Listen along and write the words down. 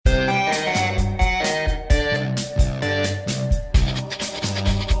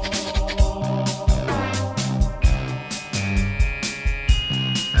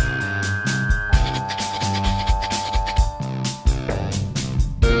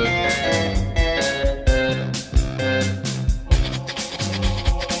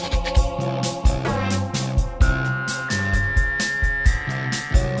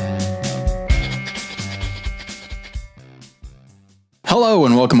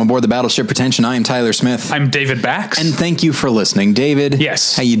Welcome aboard the Battleship Pretension. I am Tyler Smith. I'm David Bax. And thank you for listening. David,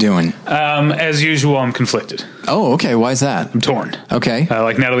 yes. How you doing? As usual, I'm conflicted. Oh, okay. Why is that? I'm torn. Okay.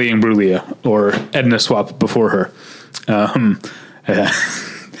 Like Natalie Imbruglia or Edna Swap before her. It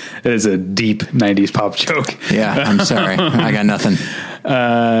is a deep 90s pop joke. Yeah, I'm sorry. I got nothing.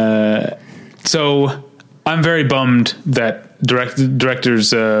 So I'm very bummed that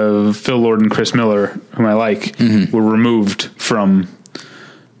directors Phil Lord and Chris Miller, whom I like, were removed from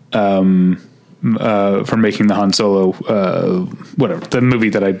making the Han Solo, whatever, the movie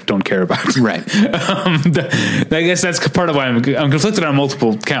that I don't care about. Right. I guess that's part of why I'm conflicted on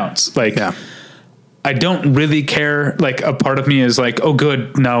multiple counts. Like, yeah. I don't really care. Like, a part of me is like, oh,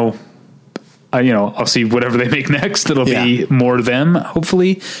 good. Now, I'll see whatever they make next. It'll be more them,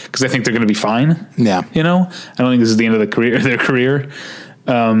 hopefully, because I think they're going to be fine. Yeah. I don't think this is the end of their career.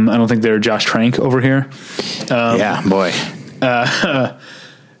 I don't think they're Josh Trank over here. Yeah, boy.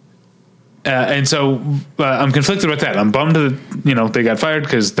 And so I'm conflicted with that. I'm bummed that, they got fired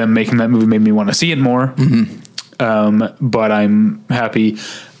because them making that movie made me want to see it more. Mm-hmm. But I'm happy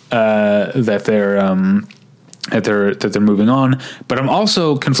that they're moving on. But I'm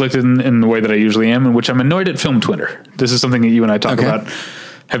also conflicted in the way that I usually am, in which I'm annoyed at Film Twitter. This is something that you and I talk about.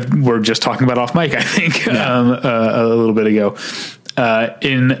 We're just talking about off mic, I think, a little bit ago.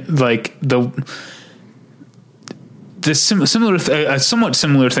 A somewhat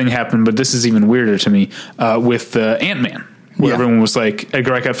similar thing happened, but this is even weirder to me, with Ant-Man. Where everyone was like,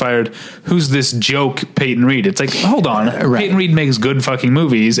 Edgar Wright got fired. Who's this joke Peyton Reed? It's like, hold on. Right. Peyton Reed makes good fucking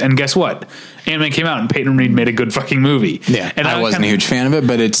movies. And guess what? Ant-Man came out and Peyton Reed made a good fucking movie. Yeah. And I wasn't a huge fan of it,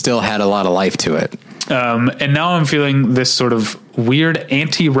 but it still had a lot of life to it. And now I'm feeling this sort of weird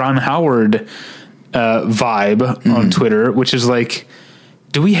anti-Ron Howard vibe on Twitter, which is like,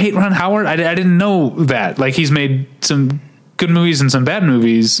 do we hate Ron Howard? I didn't know that. Like, he's made some good movies and some bad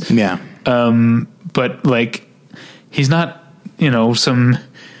movies. Yeah. But like, he's not, I don't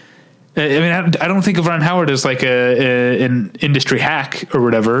think of Ron Howard as like an industry hack or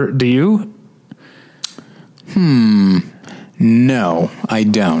whatever. Do you? No, I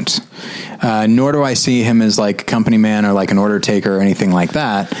don't. Nor do I see him as like a company man or like an order taker or anything like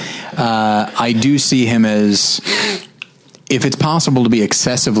that. I do see him as, if it's possible to be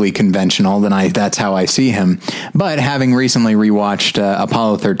excessively conventional, then that's how I see him. But having recently rewatched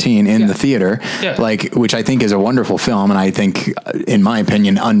Apollo 13 in the theater, which I think is a wonderful film, and I think, in my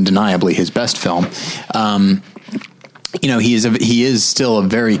opinion, undeniably his best film. He is still a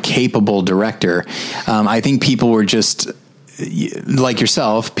very capable director. I think people were just like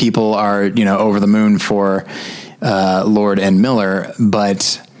yourself. People are over the moon for Lord and Miller,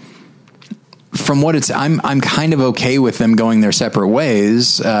 but from what I'm kind of okay with them going their separate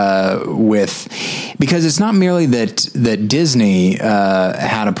ways, because it's not merely that Disney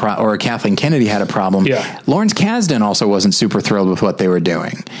had a problem or Kathleen Kennedy had a problem. Yeah. Lawrence Kasdan also wasn't super thrilled with what they were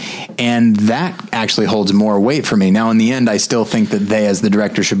doing, and that actually holds more weight for me. Now, in the end, I still think that they, as the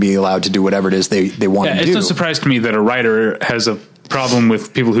director, should be allowed to do whatever it is they want to do. It's no surprise to me that a writer has a problem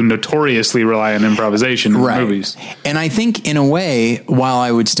with people who notoriously rely on improvisation in movies. And I think, in a way, while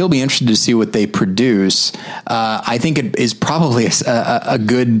I would still be interested to see what they produce, I think it is probably a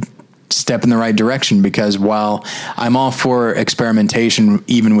good step in the right direction, because while I'm all for experimentation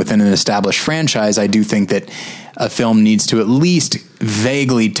even within an established franchise, I do think that a film needs to at least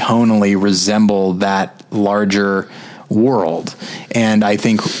vaguely tonally resemble that larger world. And I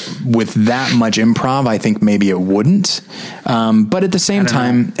think with that much improv, I think maybe it wouldn't. But at the same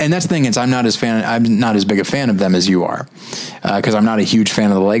time, and that's the thing, is I'm not as big a fan of them as you are, because I'm not a huge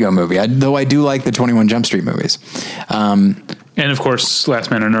fan of the Lego movie, though I do like the 21 Jump Street movies. And of course,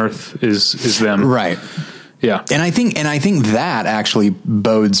 Last Man on Earth is them. Right. Yeah. And I think that actually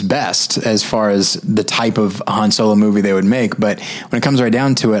bodes best as far as the type of Han Solo movie they would make. But when it comes right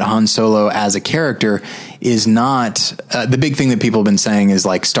down to it, Han Solo as a character is not, the big thing that people have been saying is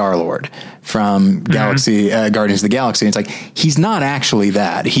like Star-Lord from Guardians of the Galaxy. And it's like, he's not actually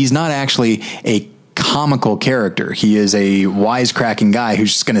that. He's not actually a comical character. He is a wisecracking guy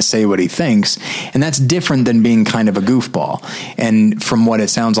who's just going to say what he thinks, and that's different than being kind of a goofball. And from what it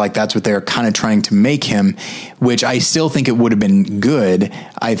sounds like, that's what they're kind of trying to make him, which I still think it would have been good.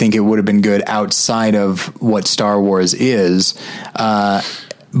 I think it would have been good outside of what Star Wars is,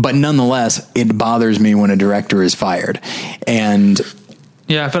 but nonetheless, it bothers me when a director is fired. And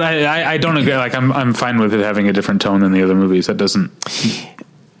yeah, but I don't agree. Like, I'm fine with it having a different tone than the other movies. That doesn't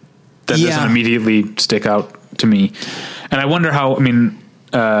immediately stick out to me. And I wonder how,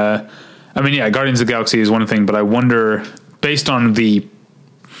 Guardians of the Galaxy is one thing, but I wonder, based on the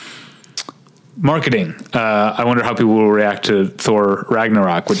marketing. I wonder how people will react to Thor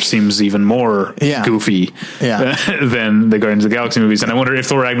Ragnarok, which seems even more goofy than the Guardians of the Galaxy movies. And I wonder if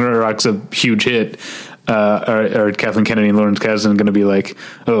Thor Ragnarok's a huge hit, are Kathleen Kennedy and Lawrence Kasdan going to be like,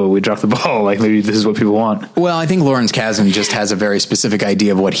 oh, we dropped the ball, like maybe this is what people want? Well, I think Lawrence Kasdan just has a very specific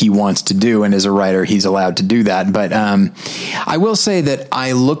idea of what he wants to do, and as a writer, he's allowed to do that. But I will say that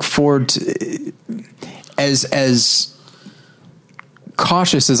I look forward to, as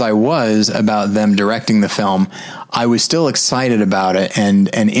cautious as I was about them directing the film, I was still excited about it and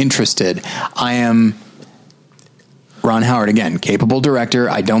interested. I am Ron Howard, again, capable director.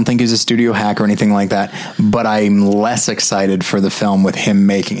 I don't think he's a studio hack or anything like that, but I'm less excited for the film with him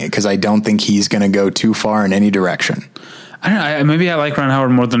making it because I don't think he's going to go too far in any direction. I don't know. Maybe I like Ron Howard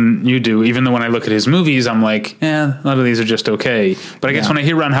more than you do, even though when I look at his movies, I'm like, a lot of these are just okay. But I guess when I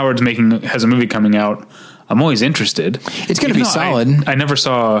hear Ron Howard's has a movie coming out, I'm always interested. It's going to be solid. I never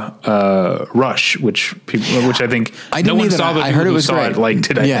saw Rush, which I think no one saw. I heard it was great.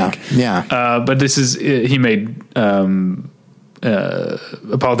 Liked it. I think. Yeah. But this is he made Apollo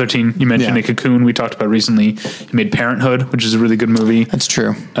 13. You mentioned a Cocoon. We talked about recently. He made Parenthood, which is a really good movie. That's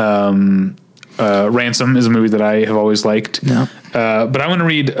true. Ransom is a movie that I have always liked. No. But I want to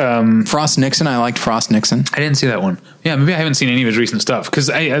read Frost Nixon. I liked Frost Nixon. I didn't see that one. Yeah, maybe I haven't seen any of his recent stuff because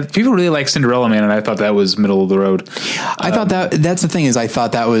people really like Cinderella Man, and I thought that was middle of the road. I thought that's the thing is I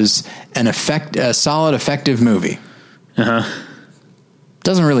thought that was a solid, effective movie.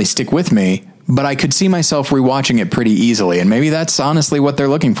 Doesn't really stick with me, but I could see myself rewatching it pretty easily, and maybe that's honestly what they're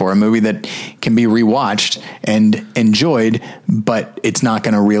looking for—a movie that can be rewatched and enjoyed, but it's not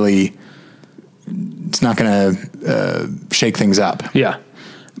going to really. It's not going to shake things up. Yeah.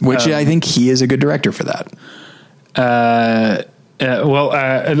 Which I think he is a good director for that. I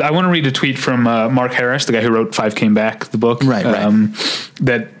want to read a tweet from Mark Harris, the guy who wrote Five Came Back, the book. Right.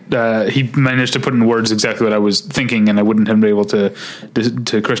 That he managed to put in words exactly what I was thinking, and I wouldn't have been able to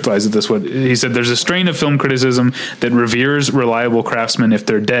crystallize it this way. He said, there's a strain of film criticism that reveres reliable craftsmen if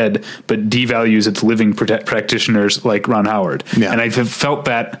they're dead, but devalues its living practitioners like Ron Howard. Yeah. And I felt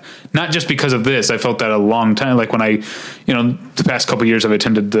that, not just because of this, I felt that a long time. Like when the past couple of years I've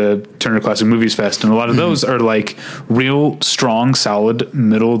attended the Turner Classic Movies Fest, and a lot of those are like real strong, solid,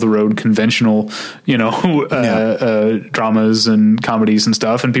 middle of the road, conventional, dramas and comedies and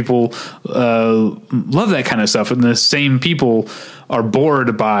stuff. And people love that kind of stuff. And the same people are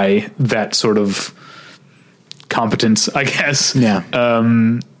bored by that sort of competence, I guess. Yeah.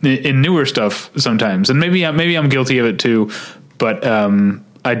 In newer stuff sometimes. And maybe I'm guilty of it too. But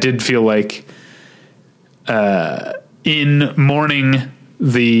I did feel like in mourning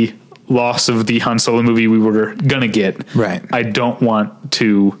the loss of the Han Solo movie we were gonna get, right, I don't want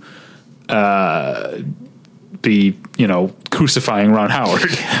to be crucifying Ron Howard.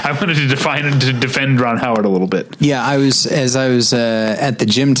 I wanted to defend Ron Howard a little bit. Yeah, I was at the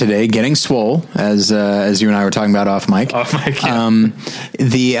gym today getting swole, as you and I were talking about off mic. Yeah.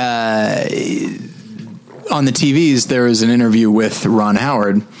 On the TVs there was an interview with Ron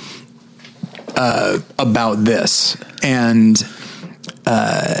Howard about this, and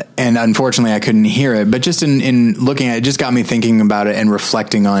unfortunately I couldn't hear it, but just in looking at it, just got me thinking about it and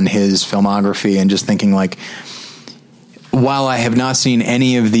reflecting on his filmography, and just thinking like, while I have not seen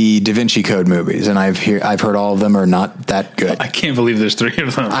any of the Da Vinci Code movies, and I've heard all of them are not that good. I can't believe there's 3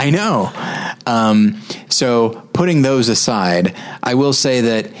 of them. I know. So putting those aside, I will say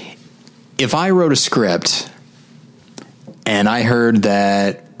that if I wrote a script and I heard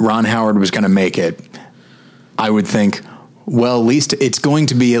that Ron Howard was going to make it, I would think, well, at least it's going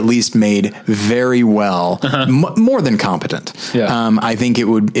to be at least made very well, more than competent. Yeah. I think it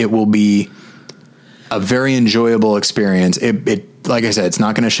will be a very enjoyable experience. It like I said, it's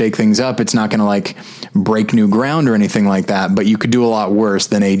not going to shake things up. It's not going to like break new ground or anything like that, but you could do a lot worse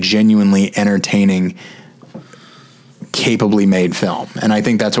than a genuinely entertaining, capably made film. And I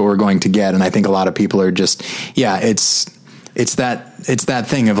think that's what we're going to get. And I think a lot of people are just, it's that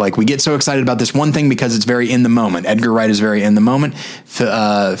thing of like, we get so excited about this one thing because it's very in the moment. Edgar Wright is very in the moment.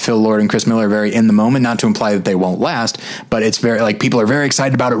 Phil Lord and Chris Miller are very in the moment, not to imply that they won't last, but it's very like, people are very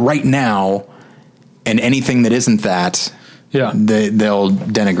excited about it right now. And anything that isn't that, they'll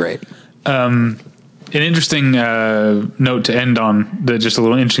denigrate. An interesting note to end on, just a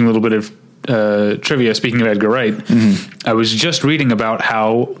little interesting little bit of trivia. Speaking of Edgar Wright, I was just reading about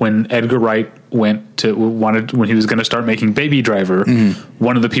how when Edgar Wright when he was going to start making Baby Driver,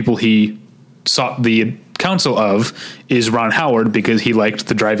 one of the people he sought the counsel of is Ron Howard, because he liked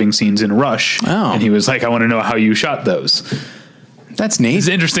the driving scenes in Rush, and he was like, I want to know how you shot those. That's neat. It's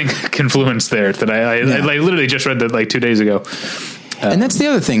an interesting confluence there that I literally just read that like 2 days ago. And that's the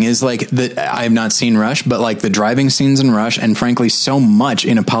other thing is like that I have not seen Rush, but like the driving scenes in Rush, and frankly, so much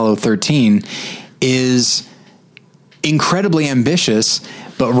in Apollo 13 is incredibly ambitious.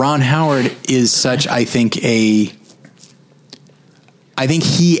 But Ron Howard is such, I think the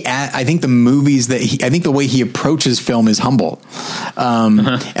movies that I think the way he approaches film is humble.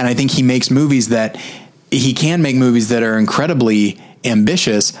 And I think he makes movies that he can make movies that are incredibly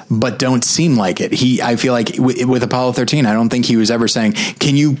ambitious, but don't seem like it. I feel like with Apollo 13, I don't think he was ever saying,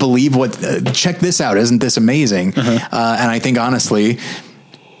 can you believe check this out. Isn't this amazing? And I think honestly,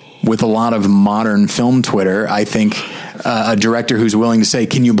 with a lot of modern film Twitter, I think a director who's willing to say,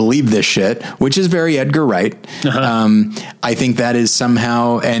 can you believe this shit? Which is very Edgar Wright. I think that is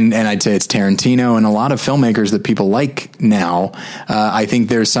somehow, and I'd say it's Tarantino and a lot of filmmakers that people like now. I think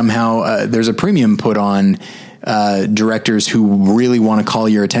there's somehow, there's a premium put on directors who really want to call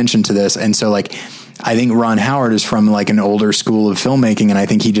your attention to this. And so like, I think Ron Howard is from like an older school of filmmaking. And I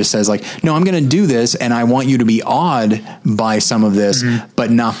think he just says like, no, I'm going to do this. And I want you to be awed by some of this, but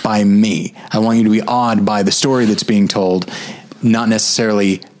not by me. I want you to be awed by the story that's being told. Not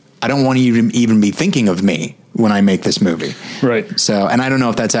necessarily, I don't want you to even be thinking of me when I make this movie. Right. So, and I don't know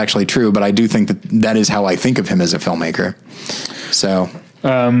if that's actually true, but I do think that is how I think of him as a filmmaker. So,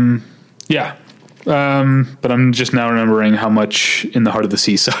 yeah. But I'm just now remembering how much In the Heart of the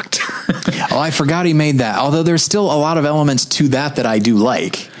Sea sucked. Oh, I forgot he made that. Although there's still a lot of elements to that I do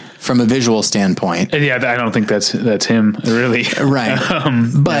like from a visual standpoint. And yeah, I don't think that's him really. Right.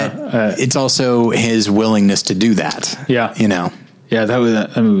 But it's also his willingness to do that. Yeah. You know? Yeah, that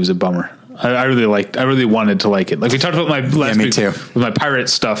movie was a bummer. I really wanted to like it. Like we talked about my last week too. with my pirate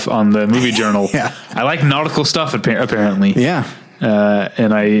stuff on the movie journal. Yeah. I like nautical stuff apparently. Yeah.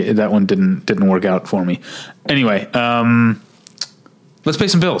 And that one didn't work out for me. Anyway, let's pay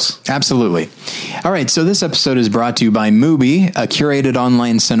some bills. Absolutely. All right. So this episode is brought to you by Mubi, a curated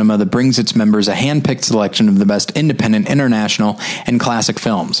online cinema that brings its members a hand-picked selection of the best independent, international, and classic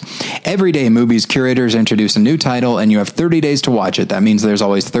films. Every day, Mubi's curators introduce a new title, and you have 30 days to watch it. That means there's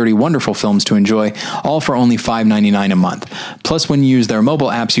always 30 wonderful films to enjoy, all for only $5.99 a month. Plus, when you use their mobile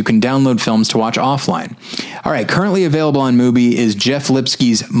apps, you can download films to watch offline. All right. Currently available on Mubi is Jeff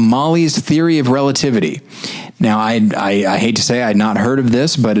Lipsky's Molly's Theory of Relativity. Now, I hate to say I'd not heard of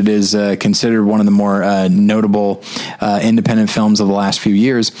this, but it is considered one of the more notable independent films of the last few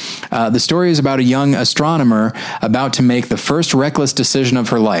years. The story is about a young astronomer about to make the first reckless decision of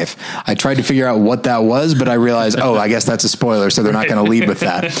her life. I tried to figure out what that was, but I realized, I guess that's a spoiler, so they're not going to lead with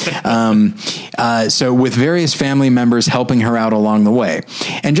that. So with various family members helping her out along the way.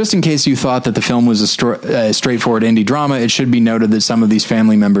 And just in case you thought that the film was a straightforward indie drama, it should be noted that some of these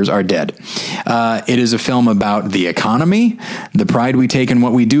family members are dead. It is a film about the economy, the pride we take in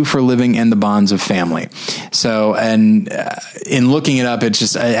what we do for a living, and the bonds of family. So, and in looking it up, it's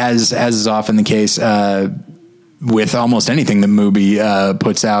just, as is often the case, with almost anything that Mubi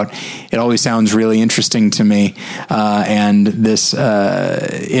puts out, it always sounds really interesting to me. And this,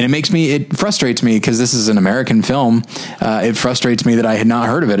 it frustrates me because this is an American film. It frustrates me that I had not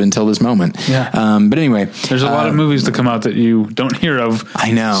heard of it until this moment. Yeah. But anyway, there's a lot of movies that come out that you don't hear of.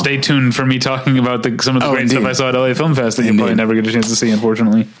 I know. Stay tuned for me talking about some of the great stuff I saw at LA Film Fest that you probably never get a chance to see,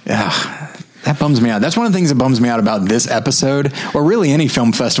 unfortunately. Yeah. That bums me out. That's one of the things that bums me out about this episode, or really any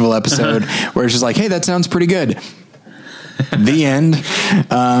film festival episode, where it's just like, hey, that sounds pretty good. The end.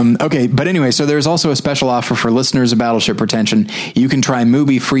 Okay, but anyway, so there's also a special offer for listeners of Battleship Pretension. You can try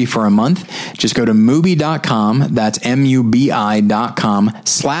Mubi free for a month. Just go to Mubi.com. That's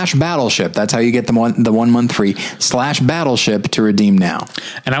MUBI.com/Battleship. That's how you get the 1 month free /Battleship to redeem now.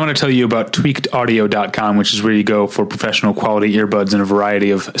 And I want to tell you about tweakedaudio.com, which is where you go for professional quality earbuds in a variety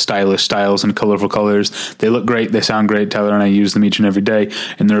of stylish styles and colorful colors. They look great. They sound great. Tyler and I use them each and every day,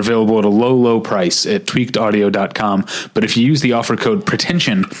 and they're available at a low, low price at tweakedaudio.com. But if you use the offer code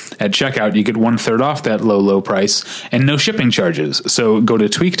pretension at checkout, you get 1/3 off that low, low price and no shipping charges. So go to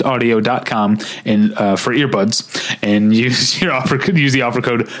tweakedaudio.com and for earbuds and use the offer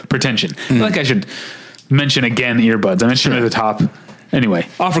code pretension. I feel like I should mention again earbuds. I mentioned it at the top. Anyway,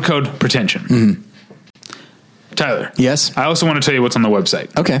 offer code pretension. Tyler. Yes. I also want to tell you what's on the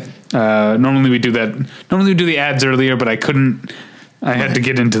website. Okay. Normally we do that. Normally we do the ads earlier, but I couldn't. I had to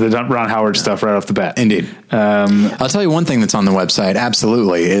get into the Ron Howard stuff right off the bat. Indeed. I'll tell you one thing that's on the website.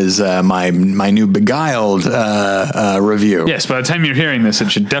 Absolutely, is my new Beguiled review. Yes. By the time you're hearing this,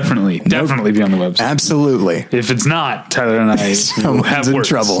 it should definitely be on the website. Absolutely. If it's not, Tyler and I will have in words.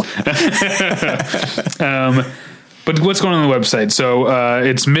 trouble. But what's going on the website? So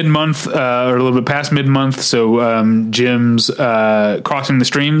it's mid-month or a little bit past mid-month. So Jim's Crossing the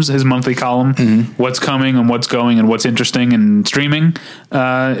Streams, his monthly column, what's coming and what's going and what's interesting and streaming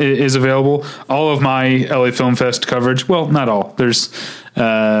is available. All of my LA Film Fest coverage. Well, not all. There's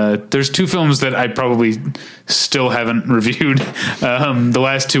 2 films that I probably still haven't reviewed. The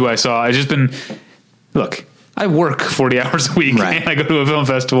last 2 I saw. Look, I work 40 hours a week and I go to a film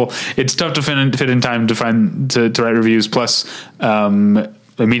festival. It's tough to fit in time to write reviews. Plus,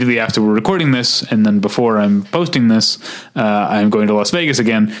 immediately after we're recording this and then before I'm posting this, I'm going to Las Vegas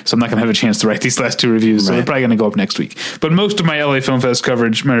again. So I'm not going to have a chance to write these last 2 reviews. So they're probably going to go up next week. But most of my LA Film Fest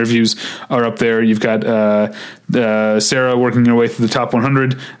coverage, my reviews are up there. You've got Sarah working her way through the top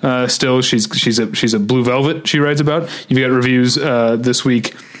 100 still. She's a Blue Velvet she writes about. You've got reviews this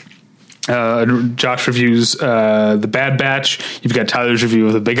week. Josh reviews The Bad Batch. You've got Tyler's review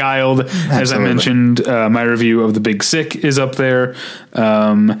of The Big Isle. As I mentioned, my review of The Big Sick is up there.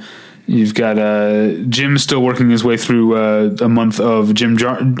 You've got Jim still working his way through a month of Jim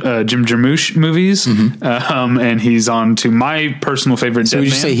Jarmusch movies, and he's on to my personal favorite. So would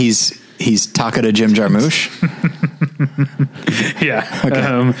you say he's Takada Jim Jarmusch? Yeah. Okay.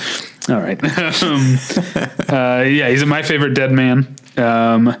 All right. Yeah, he's my favorite Dead Man.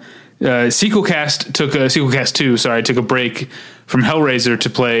 Sequelcast took a break from Hellraiser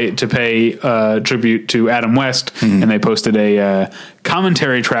to pay tribute to Adam West, and they posted a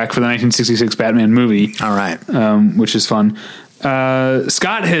commentary track for the 1966 Batman movie. All right, which is fun.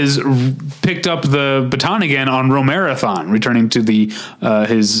 Scott has picked up the baton again on Romero-thon, returning to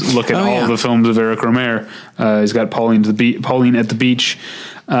his look at all the films of Eric Romer. He's got Pauline at the Beach.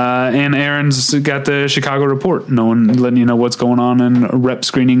 And Aaron's got the Chicago Report, letting you know what's going on in rep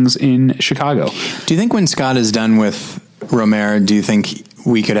screenings in Chicago. Do you think when Scott is done with Romero, do you think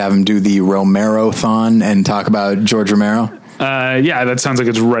we could have him do the Romero-thon and talk about George Romero? Yeah, that sounds like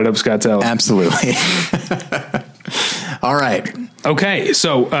it's right up Scott's alley. Absolutely. All right. Okay,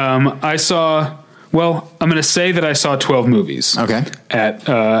 so I'm going to say that I saw 12 movies at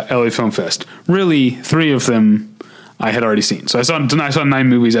LA Film Fest. Really, 3 of them I had already seen. So I saw 9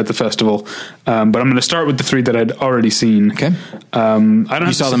 movies at the festival, but I'm going to start with the 3 that I'd already seen. Okay.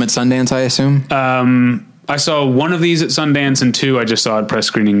 You saw them at Sundance, I assume? I saw 1 of these at Sundance, and 2 I just saw at press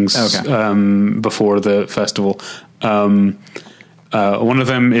screenings before the festival. One of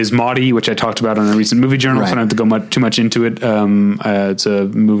them is Maudie, which I talked about on a recent movie journal, so I don't have to go too much into it. It's a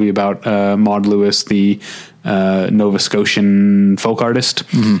movie about Maud Lewis, the Nova Scotian folk artist,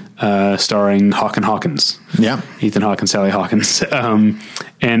 starring Hawken Hawkins. Yeah. Ethan Hawke and Sally Hawkins.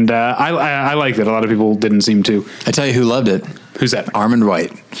 And I liked it. A lot of people didn't seem to. I tell you who loved it. Who's that? Armand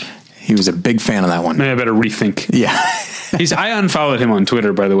White. He was a big fan of that one. Maybe I better rethink. Yeah. I unfollowed him on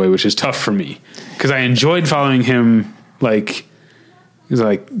Twitter, by the way, which is tough for me because I enjoyed following him. It's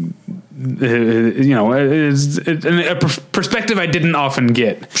a perspective I didn't often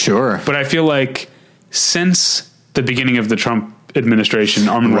get. Sure. But I feel like since the beginning of the Trump administration,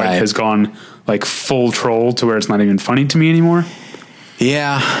 Armand White has gone full troll to where it's not even funny to me anymore.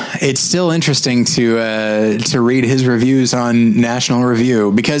 Yeah, it's still interesting to read his reviews on National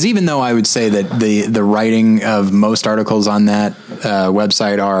Review, because even though I would say that the writing of most articles on that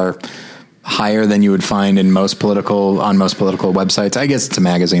website are higher than you would find in most political websites. I guess it's a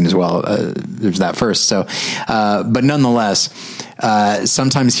magazine as well. There's that first. So, but nonetheless,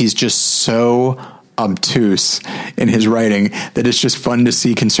 sometimes he's just so obtuse in his writing that it's just fun to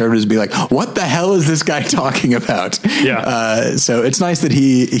see conservatives be like, what the hell is this guy talking about? Yeah. So it's nice that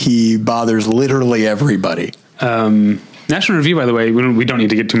he bothers literally everybody. National Review, by the way, we don't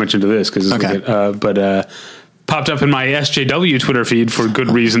need to get too much into this because popped up in my SJW Twitter feed for good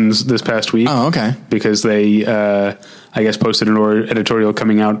reasons this past week. Oh, okay. Because they, I guess, posted an editorial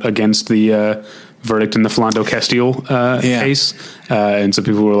coming out against the verdict in the Philando Castile case. And so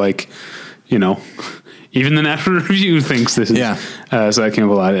people were like, even the National Review thinks this is. Yeah. So that came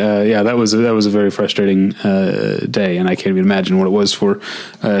up a lot. That was a very frustrating day, and I can't even imagine what it was for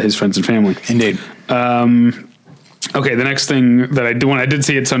his friends and family. Indeed. Okay, the next thing that I did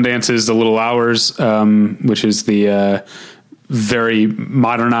see at Sundance is The Little Hours, which is the very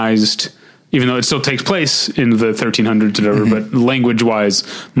modernized, even though it still takes place in the 1300s or whatever, but language-wise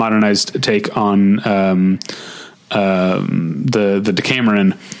modernized take on the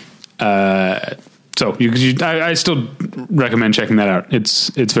Decameron. So I still recommend checking that out.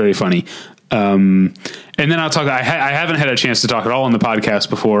 It's very funny. And then I'll talk. I haven't had a chance to talk at all on the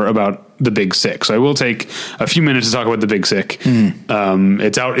podcast before about The Big Sick, so I will take a few minutes to talk about The Big Sick.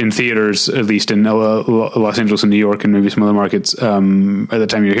 It's out in theaters, at least in Los Angeles and New York, and maybe some other markets at the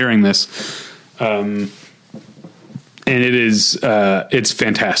time you're hearing this. and it is it's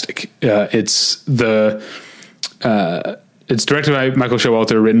fantastic. It's directed by Michael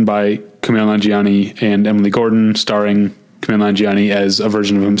Showalter, written by Kumail Nanjiani and Emily Gordon, starring Kumail Nanjiani as a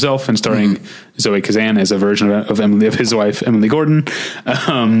version of himself and starring Zoe Kazan as a version of his wife, Emily Gordon.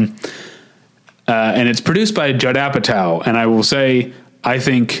 And it's produced by Judd Apatow. And I will say, I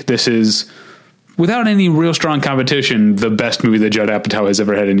think this is, without any real strong competition, the best movie that Judd Apatow has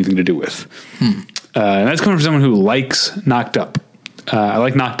ever had anything to do with. And that's coming from someone who likes Knocked Up. I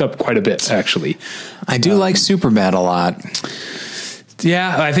like Knocked Up quite a bit, actually. I do like Superbad a lot.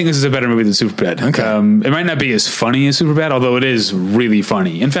 Yeah, I think this is a better movie than Superbad. Okay. It might not be as funny as Superbad, although it is really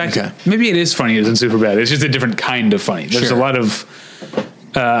funny. In fact, maybe it is funnier than Superbad. It's just a different kind of funny. There's a lot of...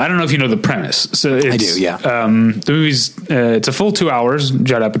 I don't know if you know the premise. So I do, yeah. The movie's it's a full 2 hours,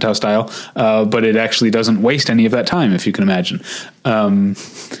 Judd Apatow style, but it actually doesn't waste any of that time, if you can imagine.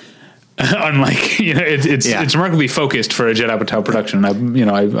 Unlike, it's remarkabably focused for a Judd Apatow production.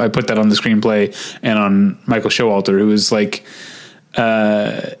 I put that on the screenplay and on Michael Showalter, who is like,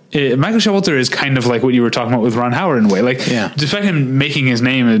 Michael Showalter is kind of like what you were talking about with Ron Howard in a way. Despite him making his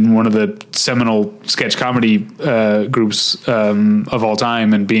name in one of the seminal sketch comedy groups of all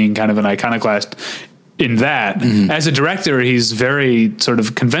time and being kind of an iconoclast in that, as a director, he's very sort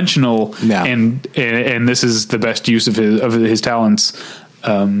of conventional, and this is the best use of his talents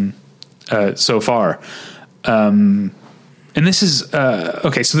so far. And this is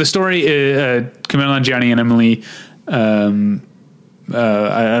okay. So the story, Kumail Nanjiani and Emily.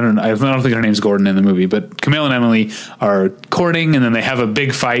 I don't think her name's Gordon in the movie, but Kumail and Emily are courting, and then they have a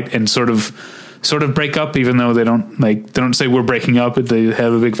big fight and sort of break up, even though they don't say we're breaking up, but they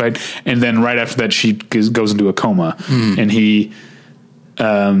have a big fight. And then right after that, she goes into a coma, and he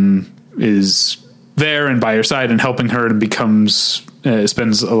is there and by her side and helping her, and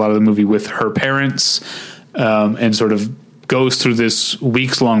spends a lot of the movie with her parents, and sort of goes through this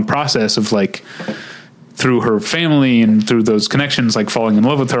weeks-long process of through her family and through those connections, falling in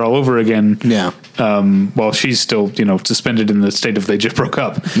love with her all over again. Yeah. While she's still, suspended in the state of they just broke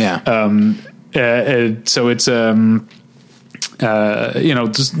up. Yeah. So it's, there's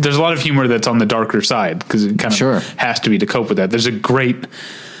a lot of humor that's on the darker side because it kind of has to be to cope with that. There's a great,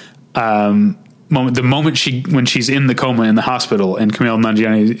 moment, when she's in the coma in the hospital, and Kumail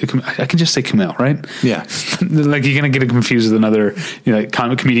Nanjiani, I can just say Kumail, right? Yeah. You're going to get it confused with another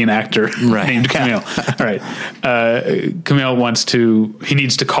comedian actor named Kumail. All right. Kumail he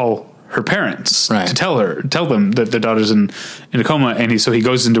needs to call her parents to tell them that the daughter's in a coma, and so he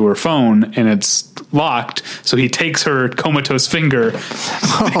goes into her phone and it's locked, so he takes her comatose finger to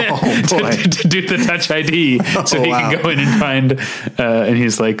do the Touch ID, so he can go in and find and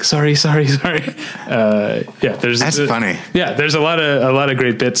he's like, sorry. That's funny. Yeah, there's a lot of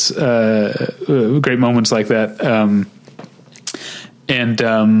great bits, great moments like that,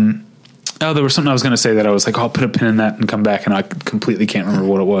 there was something I was going to say that I was like, I'll put a pin in that and come back, and I completely can't remember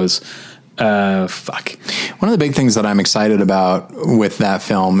what it was. Fuck. One of the big things that I'm excited about with that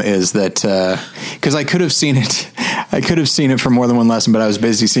film is that, cause I could have seen it for more than one lesson, but I was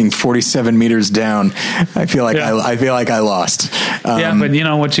busy seeing 47 meters down. I feel like I lost. But you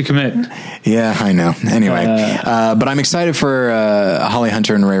know what you commit. Yeah, I know. Anyway, but I'm excited for Holly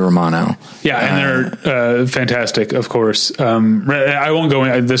Hunter and Ray Romano. Yeah, and they're fantastic, of course. I won't go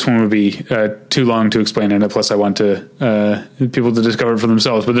in. This one would be too long to explain it. Plus, I want people to discover it for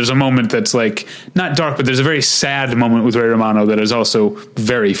themselves. But there's a moment that's not dark, but there's a very sad moment with Ray Romano that is also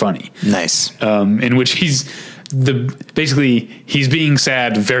very funny. Nice. In which he's being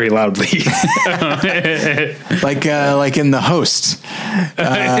sad very loudly. like in The Host.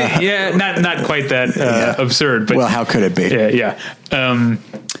 Not quite that absurd, but how could it be? Yeah.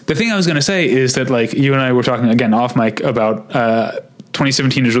 The thing I was going to say is that you and I were talking again off mic about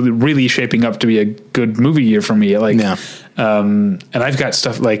 2017 is really shaping up to be a good movie year for me. And I've got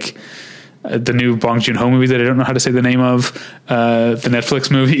stuff the new Bong Joon-ho movie that I don't know how to say the name of, the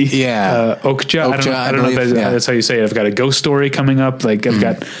Netflix movie. Yeah. Okja. I don't know if that's how you say it. I've got a Ghost Story coming up. I've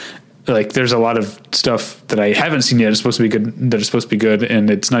got, there's a lot of stuff that I haven't seen yet. It's supposed to be good.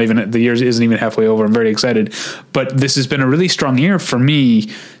 And it's not even, the year isn't even halfway over. I'm very excited, but this has been a really strong year for me.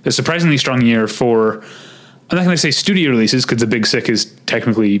 A surprisingly strong year for, I'm not going to say studio releases because The Big Sick is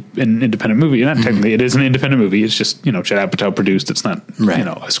technically an independent movie. Not technically, it is an independent movie. It's just, Judd Apatow produced. It's not,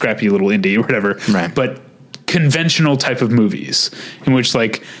 a scrappy little indie or whatever. Right. But conventional type of movies in which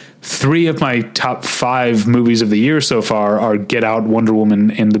 3 of my top 5 movies of the year so far are Get Out, Wonder Woman,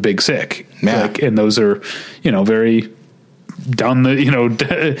 and The Big Sick. Yeah. And those are, very down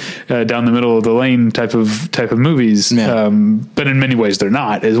the down the middle of the lane type of movies. Yeah. But in many ways they're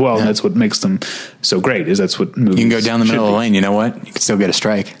not as well. Yeah. And that's what makes them so great. Is that's what movies. You can go down the middle of the lane. You know what? You can still get a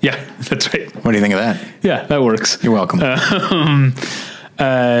strike. Yeah, that's right. What do you think of that? Yeah, that works. You're welcome. Yeah.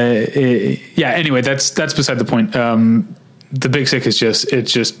 Anyway, that's beside the point. The Big Sick is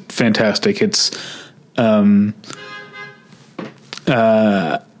just fantastic. It's, although,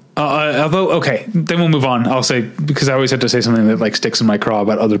 okay, then we'll move on. I'll say, because I always have to say something that like sticks in my craw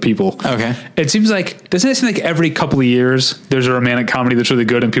about other people. Okay. It seems like, doesn't it seem like every couple of years there's a romantic comedy that's really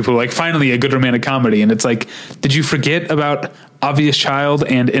good and people are like, finally a good romantic comedy. And it's like, did you forget about Obvious Child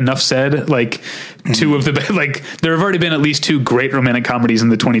and Enough Said? Like two of the, like there have already been at least two great romantic comedies in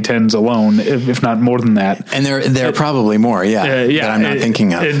the 2010s alone, if not more than that. And there are probably more. Yeah. That I'm not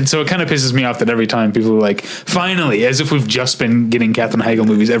thinking of. And so it kind of pisses me off that every time people are like, finally, as if we've just been getting Katherine Heigl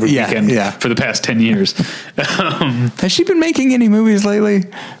movies every weekend for the past 10 years. Has she been making any movies lately?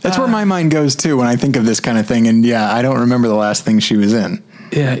 That's where my mind goes too when I think of this kind of thing. And I don't remember the last thing she was in.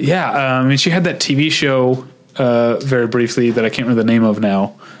 Yeah. I mean, she had that TV show very briefly that I can't remember the name of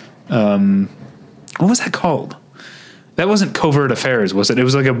now. What was that called? That wasn't Covert Affairs, was it? It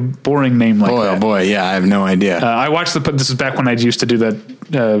was like a boring name like that. Oh boy, yeah, I have no idea. I watched this is back when I used to do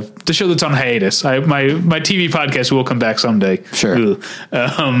that, the show that's on hiatus. My TV podcast will come back someday. Sure.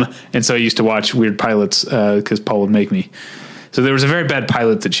 And so I used to watch weird pilots, cause Paul would make me. So there was a very bad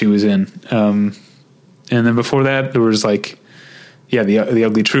pilot that she was in. And then before that there was like, the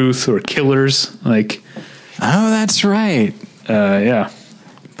Ugly Truth or Killers, like, oh, that's right. Yeah.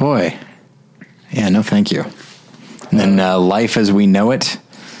 Boy. Yeah, no thank you. And then Life as We Know It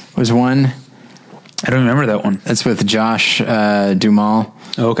was one. I don't remember that one. That's with Josh Duhamel.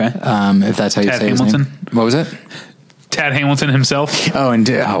 Oh, okay. If that's how you Tad say Hamilton. his name. What was it? Tad Hamilton himself. Oh,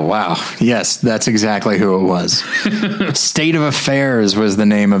 wow. Yes, that's exactly who it was. State of Affairs was the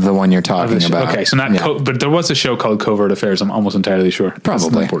name of the one you're talking about. Okay, so not but there was a show called Covert Affairs. I'm almost entirely sure.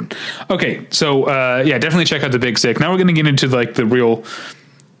 Probably. Important. Okay, so definitely check out The Big Sick. Now we're going to get into like the real,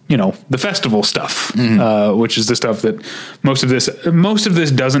 the festival stuff, which is the stuff that most of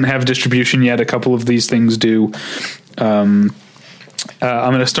this doesn't have distribution yet. A couple of these things do. I'm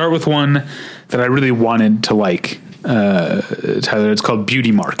going to start with one that I really wanted to like. Tyler, it's called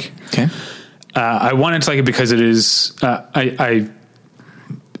Beauty Mark. Okay. I wanted to like it because it is,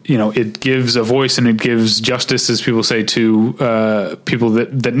 it gives a voice and it gives justice, as people say, to people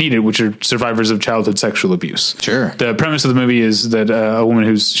that need it, which are survivors of childhood sexual abuse. Sure. The premise of the movie is that a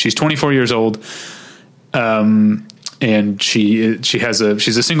woman she's 24 years old, and she's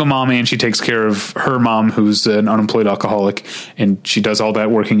a single mom, and she takes care of her mom, who's an unemployed alcoholic, and she does all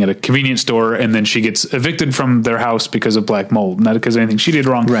that working at a convenience store, and then she gets evicted from their house because of black mold, not because of anything she did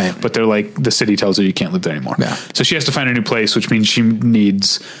wrong, right? But they're like, the city tells her you can't live there anymore. Yeah. So she has to find a new place, which means she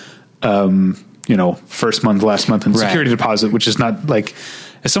needs, first month, last month, and security deposit, which is not like,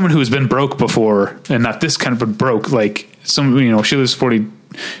 as someone who has been broke before, and not this kind of, but broke, like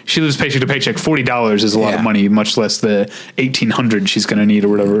she lives paycheck to paycheck. $40 is a lot of money, much less the $1,800 she's going to need or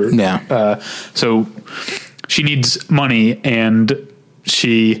whatever. Yeah. So she needs money, and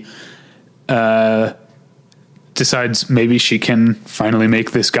she decides maybe she can finally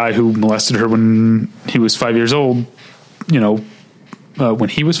make this guy who molested her when he was 5 years old, when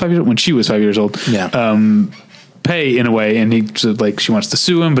she was 5 years old, pay in a way. And she wants to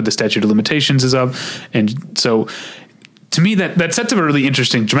sue him, but the statute of limitations is up. And so, to me, that sets up a really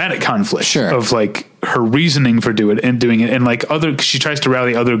interesting dramatic conflict of like her reasoning for doing it, and like she tries to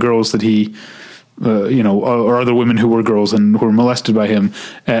rally other girls that he, or other women who were girls and who were molested by him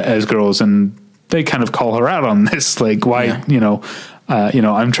as girls, and they kind of call her out on this, like, why,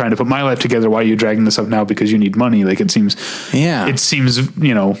 I'm trying to put my life together. Why are you dragging this up now because you need money? Like, it seems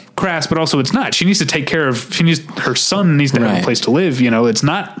crass, but also it's not. She needs to take care of. Her son needs to have a place to live. It's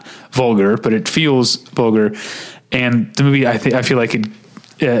not vulgar, but it feels vulgar. And the movie, I feel like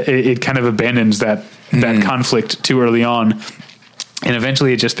it kind of abandons that conflict too early on, and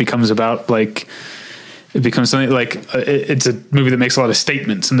eventually it just becomes about like, it becomes something like it's a movie that makes a lot of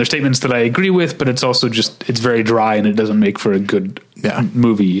statements, and they're statements that I agree with, but it's also it's very dry, and it doesn't make for a good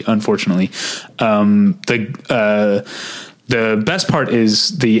movie, unfortunately. The best part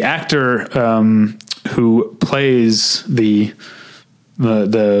is the actor who plays the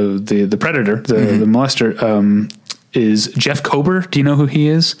predator, the molester, is Jeff Kober. Do you know who he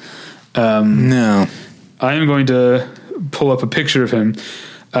is? No. I am going to pull up a picture of him.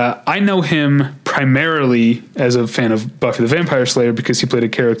 I know him primarily as a fan of Buffy the Vampire Slayer because he played a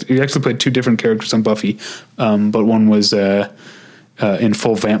character. He actually played two different characters on Buffy, but one was in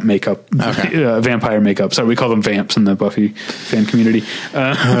full vamp makeup, vampire makeup. Sorry, we call them vamps in the Buffy fan community.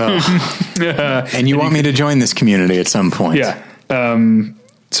 And you want me to join this community at some point? Yeah.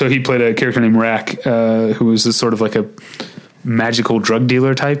 So he played a character named Rack, who was this sort of like a magical drug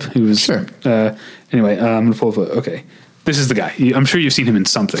dealer type. He was sure. Anyway, I'm gonna pull up. Okay, this is the guy. I'm sure you've seen him in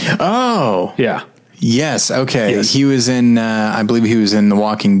something. Oh, yeah. Yes. Okay. Yes. He was in. I believe he was in The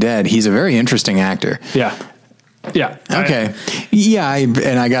Walking Dead. He's a very interesting actor. Yeah. Yeah. Okay.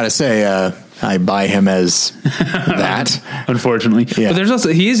 I gotta say, I buy him as that. Unfortunately. Yeah. But there's also,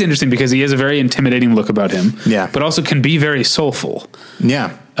 he is interesting because he has a very intimidating look about him. Yeah. But also can be very soulful.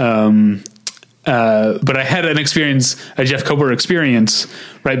 Yeah. But I had a Jeff Kober experience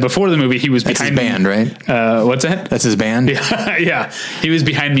right before the movie. He was behind his band, right? What's that? That's his band. Yeah, yeah. He was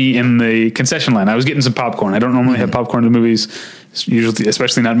behind me in the concession line. I was getting some popcorn. I don't normally have popcorn in the movies, usually,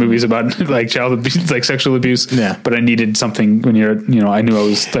 especially not movies about like child abuse, like sexual abuse. Yeah. But I needed something when I knew I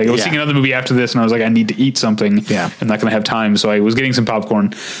was seeing another movie after this, and I was like, I need to eat something. Yeah. I'm not going to have time, so I was getting some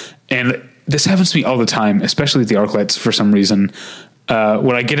popcorn, and this happens to me all the time, especially at the ArcLights for some reason.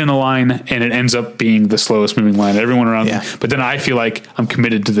 When I get in a line and it ends up being the slowest moving line, everyone around me, but then I feel like I'm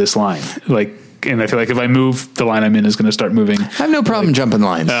committed to this line. And I feel like if I move, the line I'm in is going to start moving. I have no problem jumping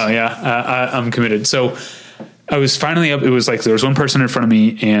lines. Oh yeah. I'm committed. So I was finally up. It was like, there was one person in front of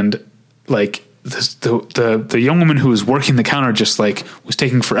me, and like the young woman who was working the counter just like was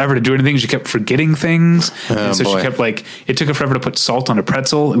taking forever to do anything. She kept forgetting things. And so she kept like, it took her forever to put salt on a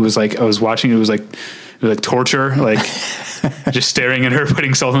pretzel. It was like, I was watching, it was like torture, like just staring at her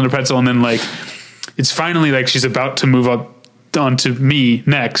putting salt on the pretzel. And then like, it's finally like she's about to move up onto me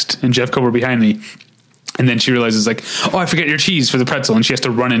next, and Jeff Kober behind me. And then she realizes like, oh, I forget your cheese for the pretzel. And she has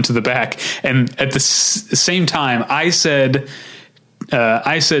to run into the back. And at the same time I said,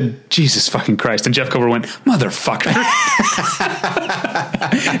 Jesus fucking Christ. And Jeff Kober went, motherfucker.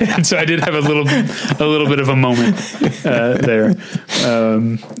 And so I did have a little bit of a moment, there.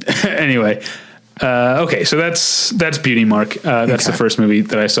 Anyway. Okay, so that's Beauty Mark. That's the first movie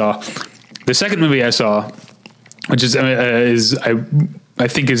that I saw. The second movie I saw, which is I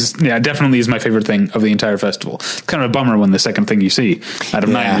think definitely is my favorite thing of the entire festival. It's kind of a bummer when the second thing you see out of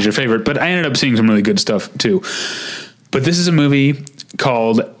 9 is your favorite, but I ended up seeing some really good stuff too. But this is a movie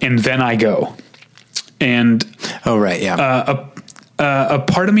called And Then I Go. And oh right, yeah. A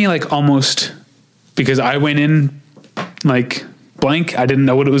part of me like almost, because I went in like blank, I didn't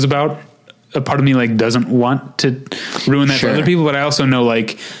know what it was about. A part of me like doesn't want to ruin that for other people, but I also know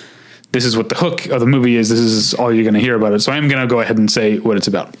like this is what the hook of the movie is. This is all you're going to hear about it. So I'm going to go ahead and say what it's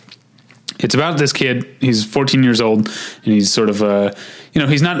about. It's about this kid. He's 14 years old, and he's sort of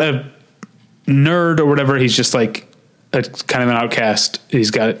he's not a nerd or whatever. He's just like a kind of an outcast.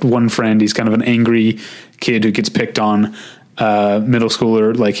 He's got one friend. He's kind of an angry kid who gets picked on, middle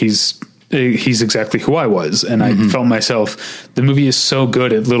schooler. Like he's exactly who I was. And I felt myself, the movie is so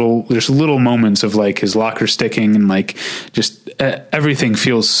good at there's little moments of like his locker sticking and like just everything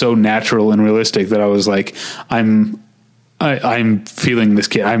feels so natural and realistic that I was like, I'm feeling this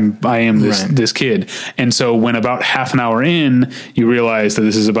kid. I am this kid. And so when about half an hour in, you realize that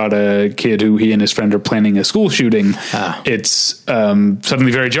this is about a kid who he and his friend are planning a school shooting. It's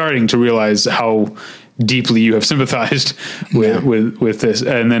suddenly very jarring to realize how deeply you have sympathized with this.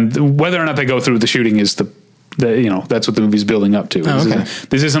 And then whether or not they go through with the shooting is that's what the movie's building up to.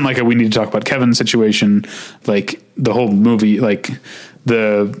 This isn't like we need to talk about Kevin's situation. Like the whole movie, like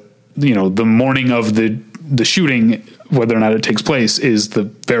the morning of the shooting, whether or not it takes place is the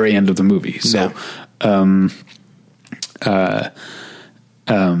very end of the movie. So, I'm not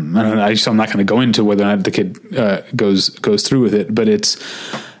going to go into whether or not the kid goes through with it, but it's.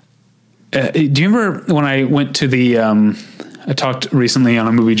 Do you remember when I went to the? I talked recently on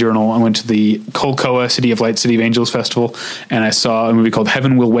a movie journal. I went to the Colcoa City of Light, City of Angels festival, and I saw a movie called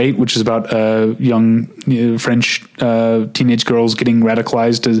Heaven Will Wait, which is about young French teenage girls getting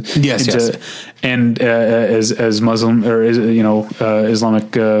radicalized as Muslim or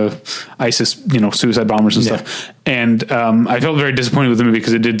Islamic ISIS suicide bombers and stuff. And I felt very disappointed with the movie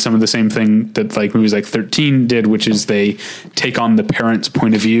because it did some of the same thing that like movies like 13 did, which is they take on the parent's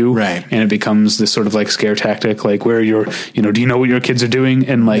point of view, right? And it becomes this sort of like scare tactic, like where you're, do you know what your kids are doing?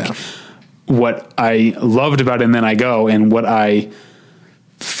 And like what I loved about it, And Then I Go, and what I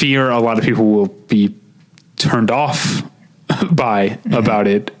fear a lot of people will be turned off by about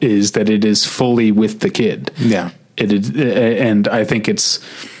it is that it is fully with the kid. Yeah. It is, and I think it's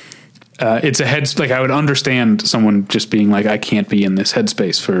a like I would understand someone just being like, I can't be in this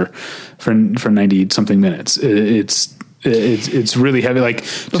headspace for 90 something minutes. it's really heavy. Like,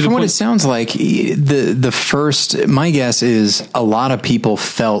 but from what it sounds like, the first, my guess is a lot of people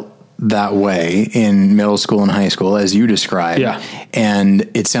felt that way in middle school and high school, as you described. Yeah.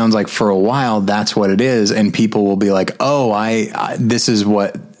 And it sounds like for a while that's what it is, and people will be like, oh, I this is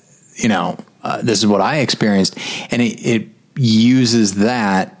what, this is what I experienced, and it uses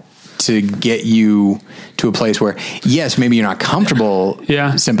that to get you to a place where, yes, maybe you're not comfortable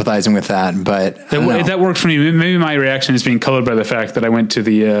sympathizing with that, but that worked for me. Maybe my reaction is being colored by the fact that I went to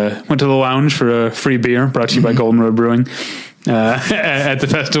the lounge for a free beer brought to you by Golden Road Brewing at the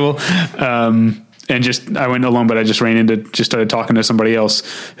festival. And I went alone, but I just started talking to somebody else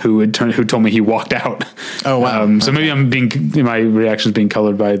who told me he walked out. Oh, wow. So maybe my reaction is being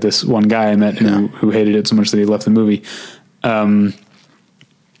colored by this one guy I met who hated it so much that he left the movie.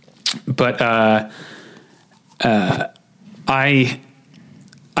 But I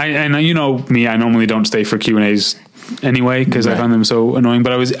you know me, I normally don't stay for Q&As anyway, because I found them so annoying,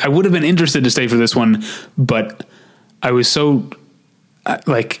 but I would have been interested to stay for this one, but I was so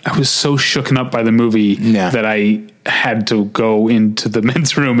shooken up by the movie that I had to go into the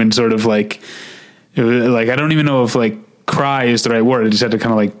men's room and sort of I don't even know if cry is the right word. I just had to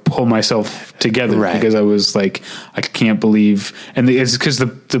kind of pull myself together because I was like, I can't believe, and it's because the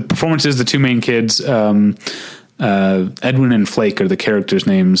performances, the two main kids, Edwin and Flake are the characters'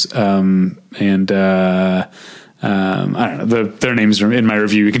 names. I don't know, their names are in my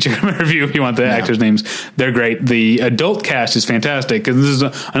review. You can check out my review if you want the actors' names. They're great. The adult cast is fantastic. Cause this is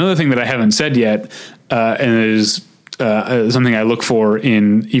another thing that I haven't said yet. And it is, something I look for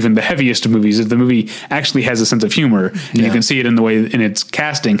in even the heaviest of movies, is the movie actually has a sense of humor, and you can see it in the way in its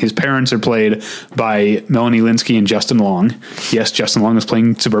casting. His parents are played by Melanie Linsky and Justin Long. Yes, Justin Long is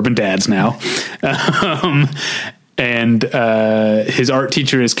playing suburban dads now. And his art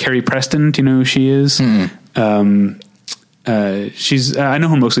teacher is Carrie Preston. Do you know who she is? She's I know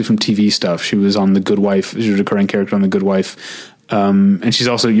her mostly from TV stuff. She was on The Good Wife. She was a recurring character on The Good Wife. And she's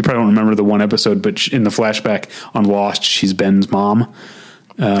also, you probably don't remember the one episode, but in the flashback on Lost, she's Ben's mom.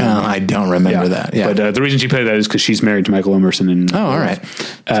 I don't remember that. Yeah. But the reason she played that is because she's married to Michael Emerson. And all right.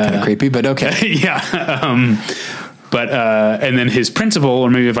 It's kind of creepy, but okay. But and then his principal, or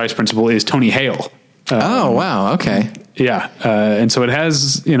maybe a vice principal, is Tony Hale. Oh, wow. Okay. Yeah. And so it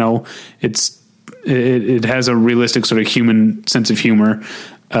has, it has a realistic sort of human sense of humor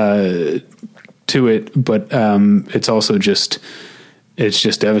to it, but it's also just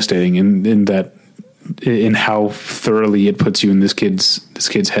devastating in how thoroughly it puts you in this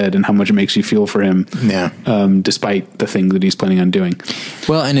kid's head and how much it makes you feel for him. Yeah. Despite the thing that he's planning on doing.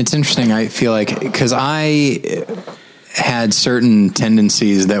 Well, and it's interesting. I feel like, cause I had certain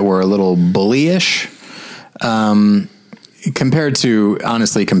tendencies that were a little bullyish, compared to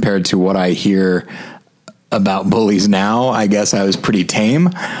what I hear about bullies now. I guess I was pretty tame,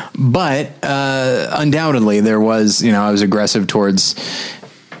 but undoubtedly there was, I was aggressive towards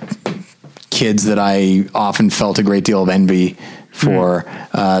kids that I often felt a great deal of envy for.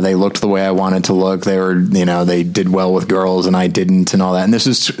 They looked the way I wanted to look. They were, they did well with girls and I didn't, and all that. And this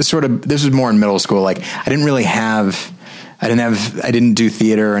was more in middle school. Like I didn't do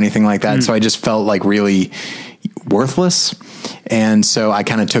theater or anything like that. So I just felt like really worthless. And so I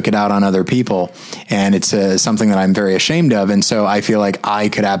kind of took it out on other people, and it's something that I'm very ashamed of. And so I feel like I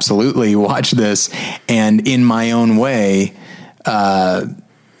could absolutely watch this and in my own way,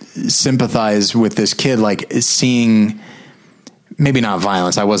 sympathize with this kid, like seeing, maybe not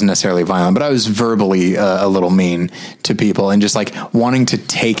violence. I wasn't necessarily violent, but I was verbally a little mean to people, and just like wanting to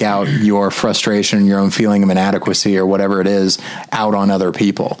take out your frustration, your own feeling of inadequacy or whatever it is out on other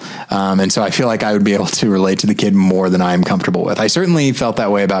people. And so I feel like I would be able to relate to the kid more than I'm comfortable with. I certainly felt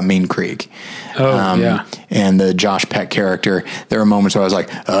that way about Mean Creek. And the Josh Peck character. There were moments where I was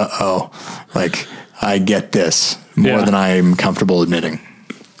like, like I get this more than I'm comfortable admitting.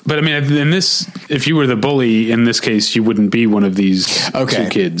 But I mean, in this, if you were the bully in this case, you wouldn't be one of these two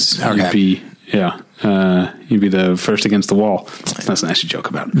kids. Okay. You'd be the first against the wall. That's nice to joke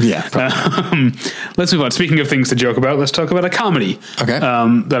about. Yeah. Let's move on. Speaking of things to joke about, let's talk about a comedy. Okay.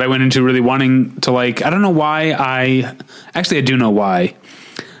 That I went into really wanting to like. I don't know why I do know why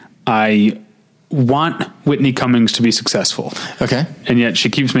I want Whitney Cummings to be successful. Okay. And yet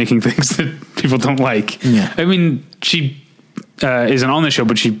she keeps making things that people don't like. Yeah. I mean, she isn't on the show,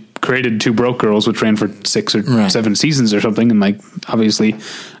 but she created Two Broke Girls, which ran for 6 or 7 seasons or something, and like obviously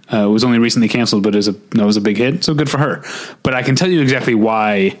was only recently canceled, but was a big hit, so good for her. But I can tell you exactly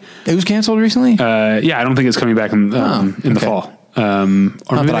why it was canceled recently. Yeah, I don't think it's coming back in the fall. Or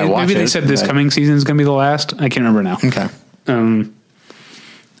maybe they said this coming season is going to be the last. I can't remember now. Okay.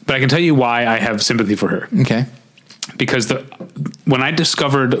 But I can tell you why I have sympathy for her. Okay. because when I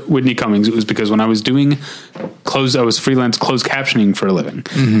discovered Whitney Cummings, it was because when I was I was freelance closed captioning for a living,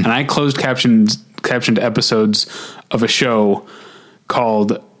 and I captioned episodes of a show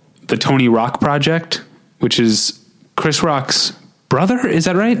called The Tony Rock Project, which is Chris Rock's brother. Is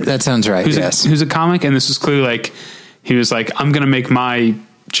that right? That sounds right. Who's a comic. And this was clearly like, he was like, I'm going to make my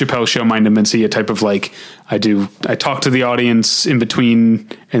Chappelle Show Mind Immensity a type of like, I talk to the audience in between,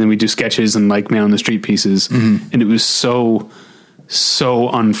 and then we do sketches and like man on the street pieces. And it was so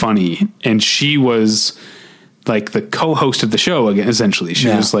unfunny. And she was like the co-host of the show again, essentially. She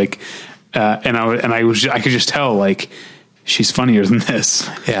was like, I could just tell like, she's funnier than this.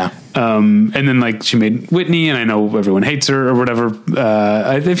 Yeah. And then like she made Whitney, and I know everyone hates her or whatever.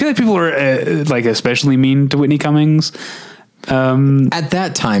 I feel like people are like especially mean to Whitney Cummings. At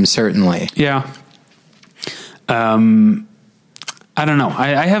that time, certainly. Yeah. I don't know.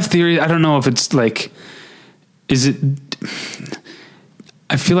 I have theories. I don't know if it's like,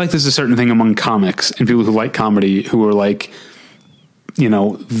 I feel like there's a certain thing among comics and people who like comedy who are like, you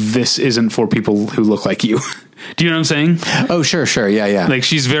know, this isn't for people who look like you. Do you know what I'm saying? Oh, sure. Yeah, yeah. Like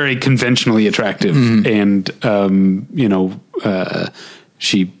she's very conventionally attractive, and you know,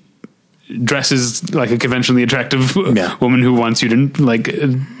 she dresses like a conventionally attractive woman who wants you to like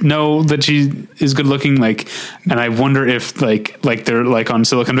know that she is good looking. Like, and I wonder if like they're like on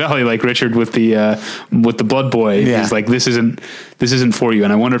Silicon Valley, like Richard with the Blood Boy is like, this isn't for you.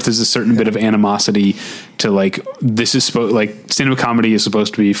 And I wonder if there's a certain bit of animosity to like, this is like stand-up comedy is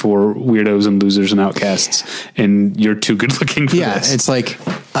supposed to be for weirdos and losers and outcasts, and you're too good looking for this. It's like,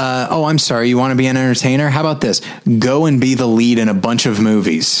 oh, I'm sorry. You want to be an entertainer? How about this? Go and be the lead in a bunch of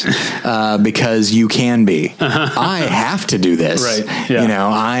movies. Because you can be. I have to do this. Right. Yeah. You know,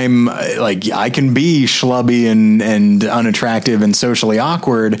 I'm like, I can be schlubby and unattractive and socially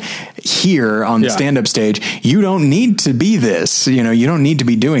awkward here on the stand-up stage. You don't need to be this. You know, you don't need to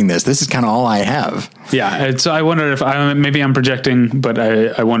be doing this. This is kind of all I have. Yeah. So I wonder if maybe I'm projecting, but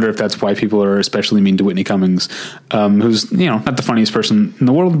I wonder if that's why people are especially mean to Whitney Cummings, who's, you know, not the funniest person in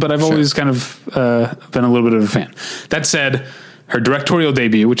the world, but I've always kind of been a little bit of a fan. That said, her directorial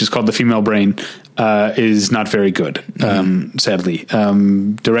debut, which is called The Female Brain, is not very good, sadly.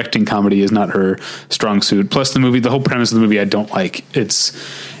 Directing comedy is not her strong suit. Plus the whole premise of the movie I don't like. It's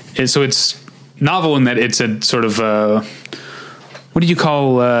novel in that it's a sort of, what do you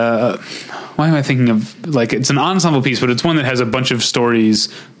call, why am I thinking of, like, it's an ensemble piece, but it's one that has a bunch of stories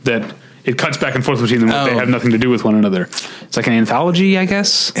that it cuts back and forth between them. They have nothing to do with one another. It's like an anthology, I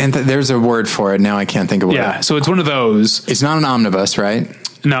guess. And there's a word for it. Now I can't think of what. Yeah, so it's one of those. It's not an omnibus, right?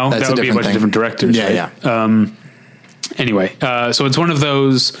 No, that would be a bunch of different directors. Yeah, right? Yeah. Anyway, so it's one of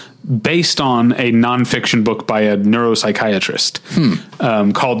those based on a nonfiction book by a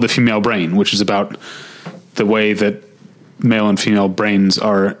neuropsychiatrist called The Female Brain, which is about the way that male and female brains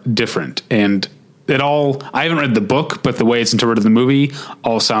are different. And I haven't read the book, but the way it's interpreted in the movie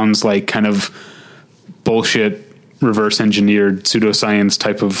all sounds like kind of bullshit, reverse engineered pseudoscience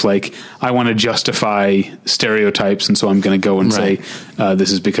type of like, I want to justify stereotypes. And so I'm going to go and say,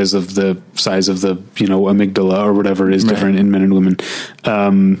 this is because of the size of the, you know, amygdala or whatever is different in men and women.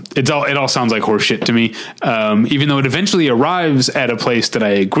 It all sounds like horseshit to me. Even though it eventually arrives at a place that I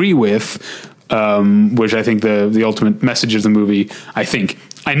agree with, which I think the ultimate message of the movie,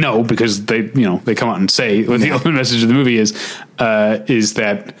 I know because they come out and say what the ultimate message of the movie is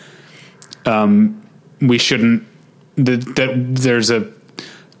that we shouldn't, that there's a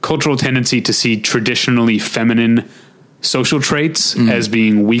cultural tendency to see traditionally feminine social traits as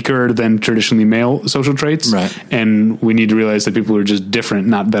being weaker than traditionally male social traits. Right. And we need to realize that people are just different,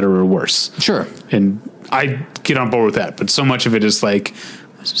 not better or worse. Sure. And I get on board with that, but so much of it is like,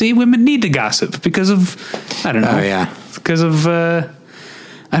 see, women need to gossip because of, I don't know. Oh, yeah. Because of,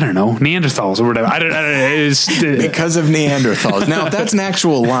 I don't know, Neanderthals or whatever. I don't because of Neanderthals. Now, if that's an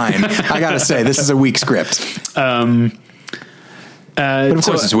actual line, I got to say, this is a weak script. But of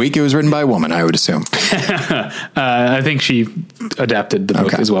course it's weak. It was written by a woman, I would assume. I think she adapted the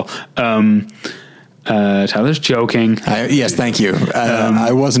book as well. Tyler's joking. Yes, thank you.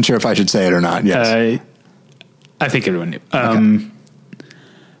 I wasn't sure if I should say it or not. Yes. I think everyone knew.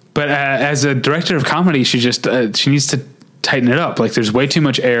 But as a director of comedy, she needs to tighten it up. Like there's way too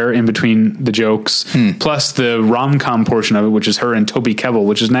much air in between the jokes, plus the rom-com portion of it, which is her and Toby Kebbell,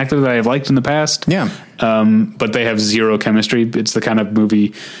 which is an actor that I have liked in the past. Yeah. But they have zero chemistry. It's the kind of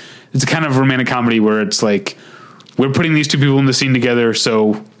movie, it's a kind of romantic comedy where it's like, we're putting these two people in the scene together.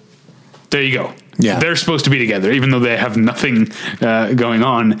 So there you go. they're supposed to be together, even though they have nothing going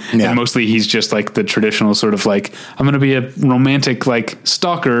on. Yeah. And mostly he's just like the traditional sort of like, I'm going to be a romantic like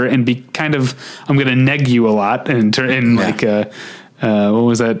stalker and be kind of, I'm going to neg you a lot and like, what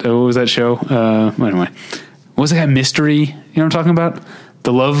was that show? Anyway, what was that guy? Mystery? You know what I'm talking about?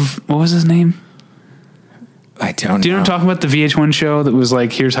 The Love, what was his name? I don't know. Do you know what I'm talking about? The VH1 show that was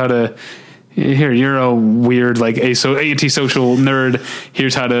like, you're a weird, like antisocial nerd.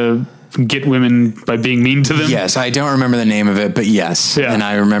 Here's how to get women by being mean to them. Yes, I don't remember the name of it, but yes. Yeah. And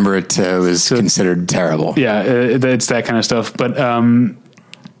I remember it was considered terrible. Yeah, it's that kind of stuff. But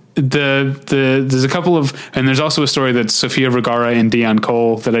there's a couple of, and there's also a story that Sofia Vergara and Dion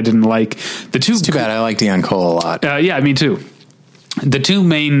Cole that I didn't like. It's too bad. I like Dion Cole a lot. Yeah, me too. The two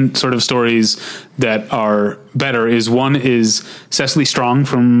main sort of stories that are better is one is Cecily Strong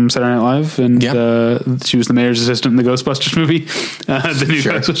from Saturday Night Live, and she was the mayor's assistant in the Ghostbusters movie, the new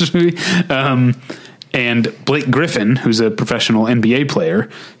Ghostbusters movie. And Blake Griffin, who's a professional NBA player,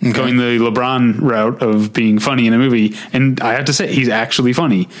 going the LeBron route of being funny in a movie. And I have to say, he's actually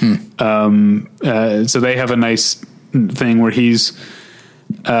funny. So they have a nice thing where he's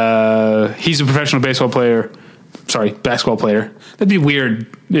a professional basketball player. That'd be weird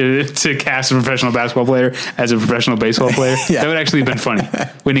to cast a professional basketball player as a professional baseball player. That would actually have been funny.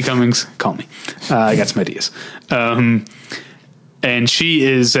 Whitney Cummings, call me. I got some ideas. And she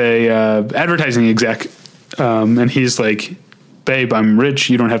is a advertising exec, and he's like, babe, I'm rich,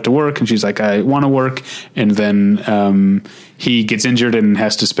 you don't have to work. And she's like, I want to work. And then he gets injured and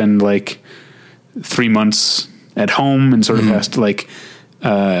has to spend like 3 months at home and sort of has to like,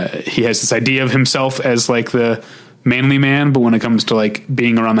 he has this idea of himself as like the manly man, but when it comes to like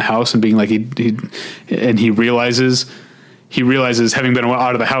being around the house and being like he realizes having been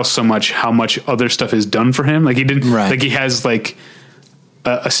out of the house so much how much other stuff is done for him. Like he didn't like he has like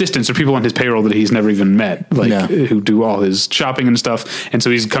assistants or people on his payroll that he's never even met, who do all his shopping and stuff. And so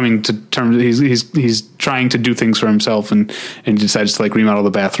he's coming to terms. He's trying to do things for himself and decides to like remodel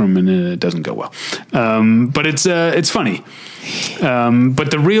the bathroom, and it doesn't go well. But it's funny. But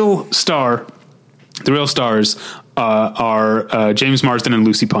the real stars are James Marsden and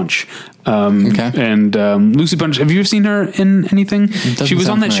Lucy Punch. And Lucy Punch, have you ever seen her in anything? She was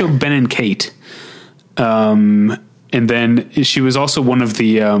on that show Ben and Kate. And then she was also one of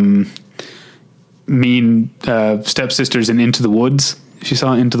the mean stepsisters in Into the Woods. If you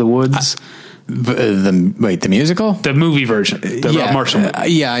saw Into the Woods. The musical? The movie version. The Marshall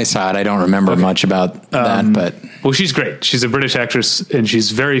movie. Yeah, I saw it. I don't remember much about that, but. Well, she's great. She's a British actress, and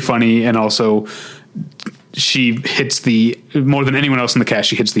she's very funny, and also she hits more than anyone else in the cast,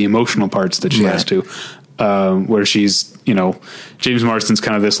 she hits the emotional parts that she has to. Where she's, James Marsden's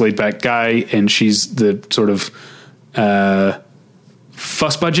kind of this laid back guy, and she's the sort of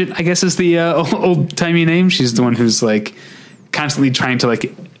fuss budget, I guess is the old timey name. She's the one who's like constantly trying to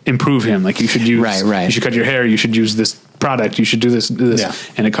like improve him. Like you should use, you should cut your hair. You should use this product. You should do this.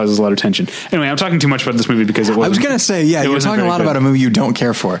 And it causes a lot of tension. Anyway, I'm talking too much about this movie because it wasn't. I was going to say, you're talking a lot about a movie you don't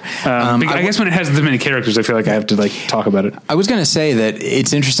care for. I guess when it has this many characters, I feel like I have to like talk about it. I was going to say that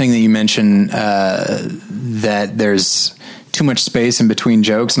it's interesting that you mention that there's too much space in between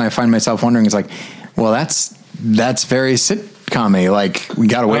jokes. And I find myself wondering, it's like, well, that's very sitcom-y. Like we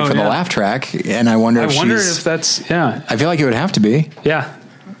got to wait for the laugh track. And I wonder if that's, I feel like it would have to be. Yeah.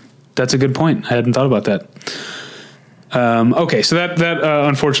 That's a good point. I hadn't thought about that. Okay. So that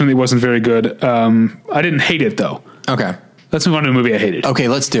unfortunately wasn't very good. I didn't hate it though. Okay. Let's move on to a movie I hated. Okay,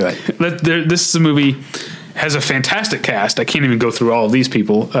 let's do it. This is a movie, has a fantastic cast. I can't even go through all of these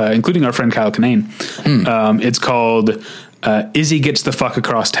people, including our friend Kyle Kinane. It's called Izzy Gets the Fuck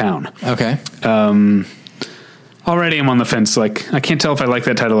Across Town. Okay. Already I'm on the fence. Like I can't tell if I like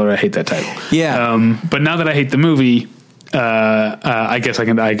that title or I hate that title. Yeah. But now that I hate the movie, I guess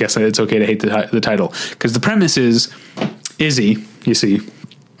it's okay to hate the title, because the premise is Izzy, you see,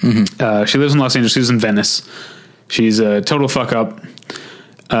 she lives in Los Angeles. She lives in Venice. She's a total fuck up.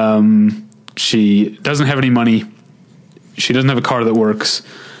 She doesn't have any money. She doesn't have a car that works.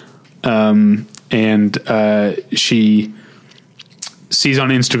 And she sees on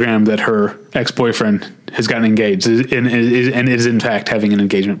Instagram that her ex-boyfriend has gotten engaged and is in fact having an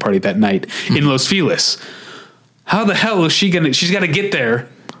engagement party that night in Los Feliz. How the hell is she's got to get there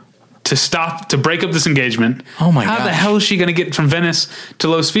to break up this engagement. Oh my god. How the hell is she going to get from Venice to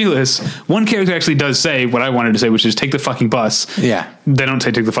Los Feliz? One character actually does say what I wanted to say, which is take the fucking bus. Yeah. They don't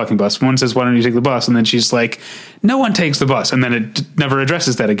say take the fucking bus. One says, why don't you take the bus? And then she's like, no one takes the bus. And then it never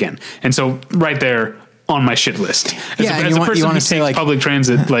addresses that again. And so right there on my shit list. As a person who takes public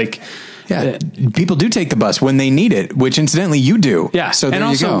transit, like, Yeah. People do take the bus when they need it, which incidentally you do. Yeah. So there and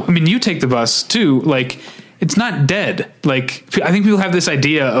also, you go. I mean, you take the bus too. Like, it's not dead. Like, I think people have this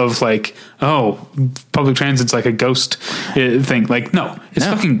idea of like, oh, public transit's like a ghost thing. Like, no, it's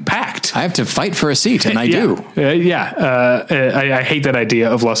fucking packed. I have to fight for a seat, and I do. I hate that idea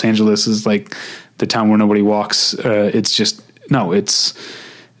of Los Angeles as like the town where nobody walks. It's just, no, it's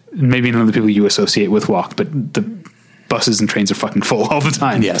maybe none of the people you associate with walk, but the buses and trains are fucking full all the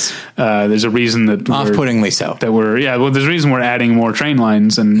time. Yes. There's a reason that off-puttingly so. That there's a reason we're adding more train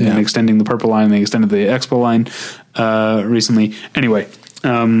lines and extending the Purple Line. They extended the Expo Line recently. Anyway,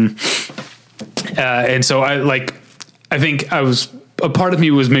 and so I think a part of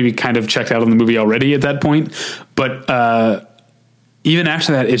me was maybe kind of checked out on the movie already at that point, but even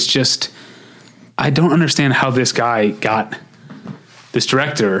after that, it's just, I don't understand how this director,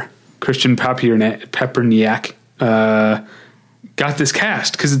 Christian Paperniak, got this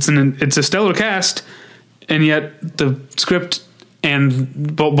cast, because it's a stellar cast, and yet the script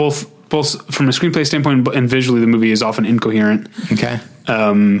and both from a screenplay standpoint and visually the movie is often incoherent. Okay.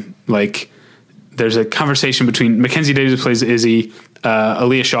 Like, there's a conversation between Mackenzie Davis plays Izzy.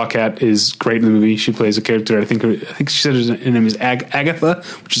 Aaliyah Shawkat is great in the movie. She plays a character. I think she said her name is Agatha,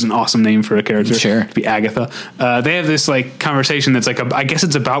 which is an awesome name for a character. Sure. To be Agatha. They have this like conversation that's like, I guess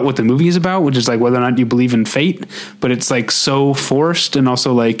it's about what the movie is about, which is like whether or not you believe in fate, but it's like so forced, and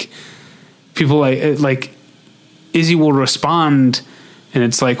also like people like Izzy will respond. And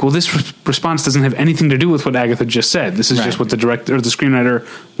it's like, well, this response doesn't have anything to do with what Agatha just said. This is just what the director or the screenwriter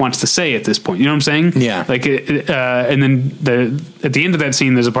wants to say at this point. You know what I'm saying? Yeah. Like, and then at the end of that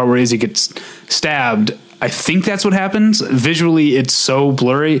scene, there's a part where Izzy gets stabbed. I think that's what happens. Visually, it's so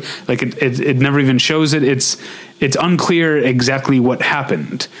blurry. Like it never even shows it. It's unclear exactly what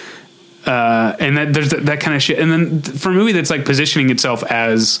happened. And that there's that kind of shit. And then for a movie that's like positioning itself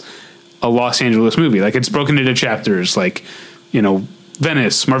as a Los Angeles movie, like it's broken into chapters, like, you know,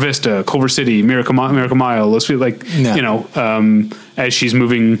 Venice, Mar Vista, Culver City, Miracle Mile. Let's be like, you know, as she's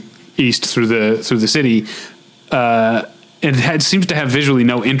moving east through the city, it seems to have visually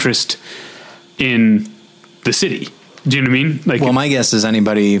no interest in the city. Do you know what I mean? Like, well, my guess is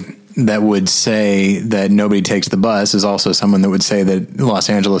anybody that would say that nobody takes the bus is also someone that would say that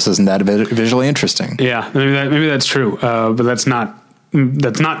Los Angeles isn't that visually interesting. Yeah, maybe that's true, but that's not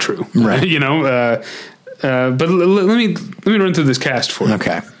true, right? You know. But let me run through this cast for you.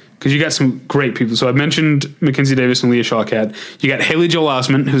 Okay. Because you got some great people. So I mentioned Mackenzie Davis and Leah Shawkat. You got Haley Joel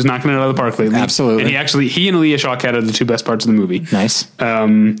Osment, who's knocking it out of the park lately. Absolutely. And he and Leah Shawkat are the two best parts of the movie. Nice.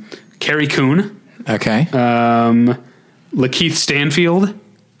 Carrie Coon. Okay. Lakeith Stanfield.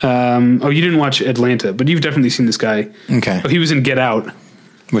 You didn't watch Atlanta, but you've definitely seen this guy. Okay. Oh, he was in Get Out,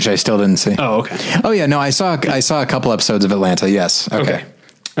 which I still didn't see. Oh, okay. Oh yeah, no, I saw a couple episodes of Atlanta. Yes. Okay.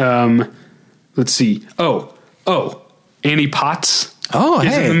 Let's see. Oh, Annie Potts. Oh,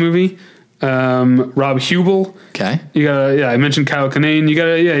 is in the movie. Rob Hubel. Okay. You got I mentioned Kyle Kinane. You got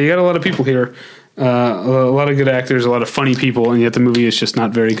a lot of people here. A lot of good actors, a lot of funny people, and yet the movie is just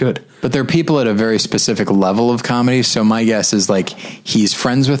not very good. But they're people at a very specific level of comedy, so my guess is like he's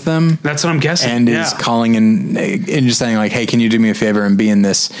friends with them. That's what I'm guessing. And is calling in and just saying like, hey, can you do me a favor and be in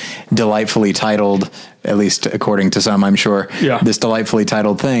this delightfully titled, at least according to some, I'm sure, this delightfully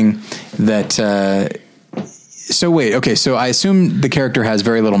titled thing that... So wait, okay, so I assume the character has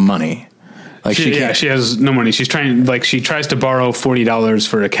very little money. Like she has no money. She's trying, like, she tries to borrow $40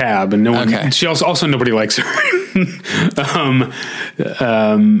 for a cab, and no one. Okay. She also nobody likes her. But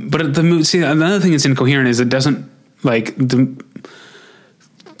the movie. See, another thing that's incoherent is it doesn't like the.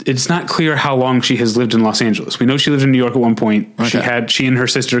 It's not clear how long she has lived in Los Angeles. We know she lived in New York at one point. Okay. She and her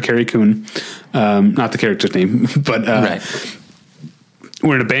sister Carrie Coon, not the character's name, but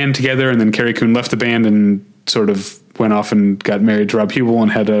were in a band together, and then Carrie Coon left the band and sort of went off and got married to Rob Hubel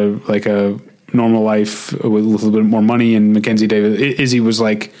and had a normal life with a little bit more money. And Mackenzie Davis, Izzy was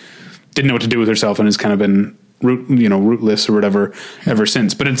like, didn't know what to do with herself and has kind of been rootless or whatever ever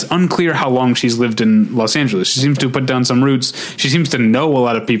since. But it's unclear how long she's lived in Los Angeles. She seems to have put down some roots. She seems to know a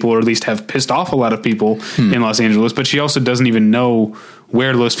lot of people, or at least have pissed off a lot of people in Los Angeles, but she also doesn't even know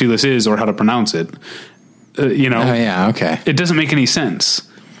where Los Feliz is or how to pronounce it. Oh yeah. Okay. It doesn't make any sense.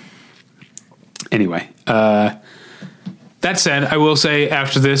 Anyway, that said, I will say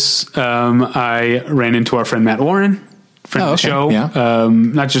after this, I ran into our friend Matt Warren, friend of the show. Yeah.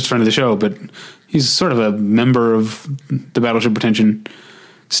 Not just friend of the show, but he's sort of a member of the Battleship Pretension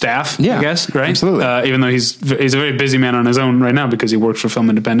staff, I guess, right? Absolutely. Even though he's a very busy man on his own right now because he works for Film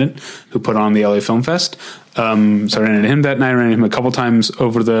Independent, who put on the LA Film Fest. So I ran into him that night. I ran into him a couple times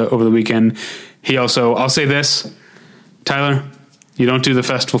over the weekend. He also, I'll say this, Tyler, You don't do the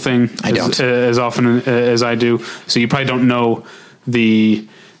festival thing as often as I do, so you probably don't know the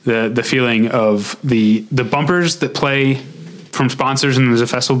feeling of the bumpers that play from sponsors, and there's a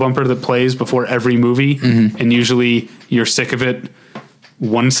festival bumper that plays before every movie, and usually you're sick of it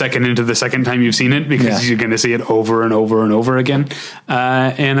 1 second into the second time you've seen it because you're going to see it over and over and over again.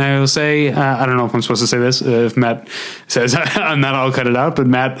 And I will say, I don't know if I'm supposed to say this. If Matt says I'm not, I'll cut it out. But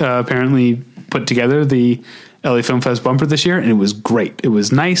Matt apparently put together the LA Film Fest bumper this year, and it was great. It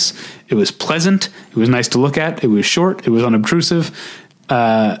was nice. It was pleasant. It was nice to look at. It was short. It was unobtrusive.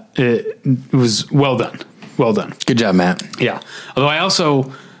 It was well done. Well done. Good job, Matt. Yeah. Although I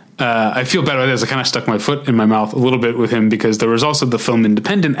also... I feel bad about this. I kind of stuck my foot in my mouth a little bit with him because there was also the Film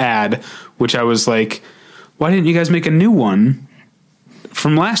Independent ad, which I was like, why didn't you guys make a new one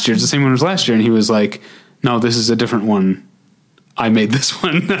from last year? It's the same one as last year. And he was like, no, this is a different one. I made this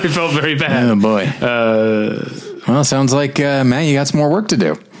one. I felt very bad. Oh, boy. Well, sounds like, Matt, you got some more work to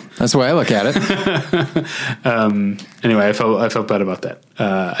do. That's the way I look at it. Anyway, I felt bad about that.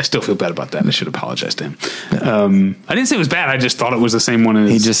 I still feel bad about that. I should apologize to him. I didn't say it was bad. I just thought it was the same one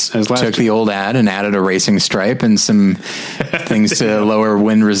as he just as last took year. the old ad and added a racing stripe and some things to lower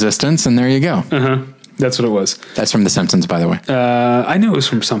wind resistance, and there you go. That's what it was. That's from The Simpsons, by the way. I knew it was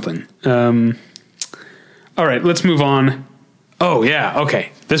from something. All right, let's move on. Oh yeah,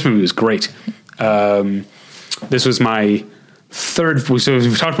 okay. This movie was great. This was my third. So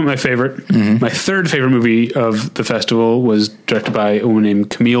we've talked about my favorite. My third favorite movie of the festival was directed by a woman named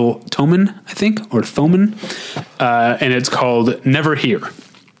Camille Thoman, I think, or Thoman, and it's called Never Here.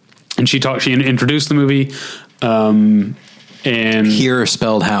 And she introduced the movie, and Here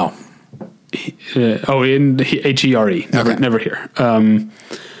spelled how? in H-E-R-E. Never Here.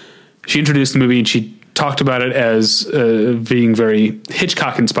 She introduced the movie and she talked about it as being very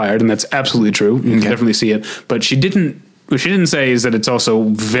Hitchcock inspired, and that's absolutely true. You can definitely see it, but what she didn't say is that it's also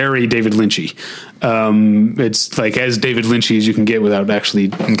very David Lynchy. It's like as David Lynchy as you can get without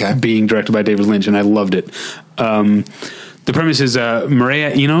actually being directed by David Lynch, and I loved it. The premise is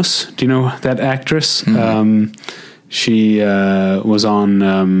Maria Enos. Do you know that actress? She was on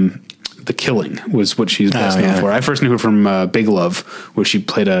The Killing, was what she's best known for. I first knew her from Big Love, where she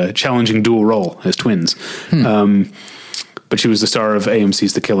played a challenging dual role as twins. But she was the star of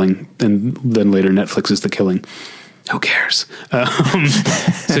AMC's The Killing, and then later Netflix's The Killing. Who cares?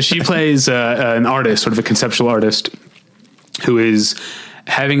 So she plays an artist, sort of a conceptual artist, who is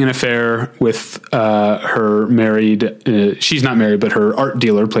having an affair with her married, she's not married, but her art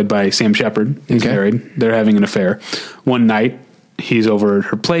dealer, played by Sam Shepard, is married. They're having an affair. One night, he's over at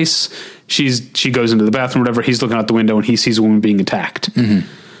her place. She goes into the bathroom, whatever. He's looking out the window, and he sees a woman being attacked.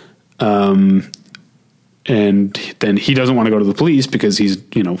 And then he doesn't want to go to the police because he's,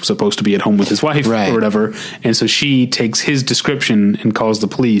 supposed to be at home with his wife or whatever. And so she takes his description and calls the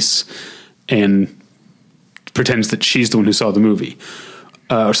police and pretends that she's the one who saw the movie,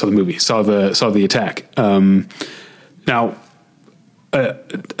 saw the attack. Now,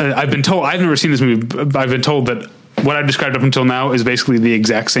 I've been told, I've never seen this movie, but I've been told that what I've described up until now is basically the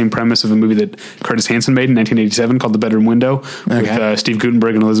exact same premise of a movie that Curtis Hanson made in 1987 called The Bedroom Window with Steve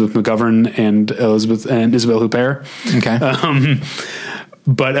Guttenberg and Elizabeth McGovern and Isabelle Huppert.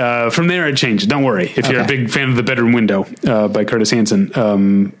 But from there it changed. Don't worry if you're a big fan of The Bedroom Window by Curtis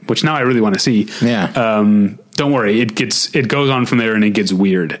Hanson, which now I really want to see. Don't worry, it goes on from there and it gets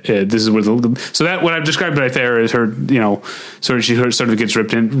weird. This is where so that what I've described right there is her, she sort of gets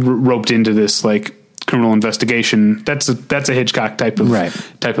roped into this like criminal investigation. That's a Hitchcock type of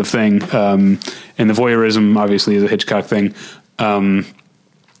thing. And the voyeurism obviously is a Hitchcock thing. And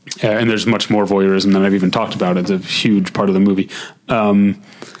there's much more voyeurism than I've even talked about. It's a huge part of the movie.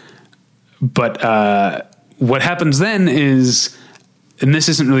 But what happens then is, and this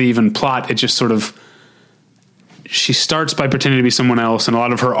isn't really even plot, it just sort of, she starts by pretending to be someone else, and a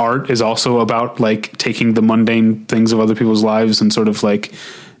lot of her art is also about like taking the mundane things of other people's lives and sort of like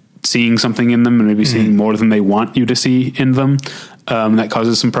seeing something in them and maybe seeing more than they want you to see in them. That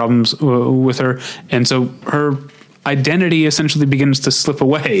causes some problems with her. And so her identity essentially begins to slip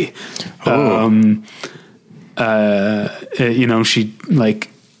away.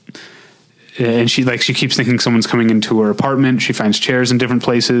 She she keeps thinking someone's coming into her apartment. She finds chairs in different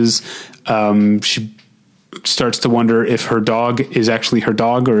places. She starts to wonder if her dog is actually her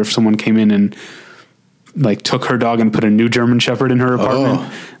dog or if someone came in and like took her dog and put a new German Shepherd in her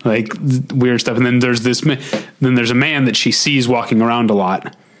apartment, like weird stuff. And then there's a man that she sees walking around a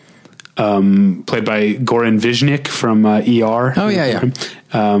lot, played by Goran Visnjic from ER.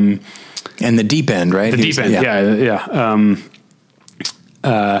 And The Deep End, right? The Deep End.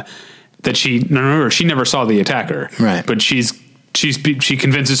 That she never saw the attacker, right? But she's she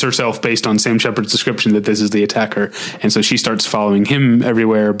convinces herself based on Sam Shepard's description that this is the attacker, and so she starts following him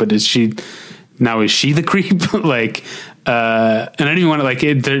everywhere. But is she the creep? Like, and I don't even want to like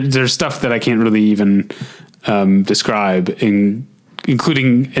it. There's stuff that I can't really even describe,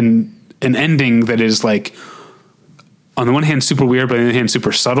 including an ending that is like, on the one hand super weird, but on the other hand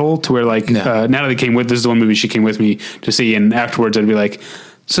super subtle, to where like Natalie this is the one movie she came with me to see, and afterwards I'd be like,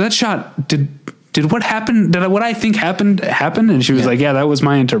 so that shot did what happened? Did what I think happened happen? And she was like, yeah, that was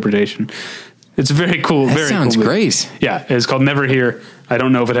my interpretation. It's very cool. That very sounds cool great. Yeah, it's called Never Here. I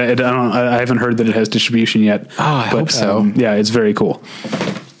don't know if I haven't heard that it has distribution yet. Oh, I hope so. Yeah, it's very cool.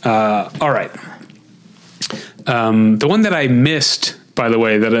 All right. The one that I missed, by the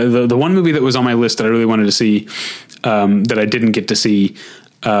way, that the one movie that was on my list that I really wanted to see, that I didn't get to see,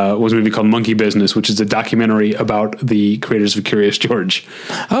 was a movie called Monkey Business, which is a documentary about the creators of Curious George.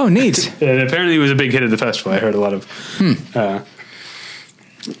 Oh, neat. And apparently it was a big hit at the festival. I heard a lot of,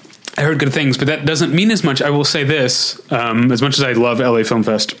 I heard good things, but that doesn't mean as much. I will say this, as much as I love LA Film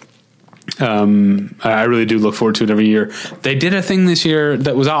Fest, I really do look forward to it every year. They did a thing this year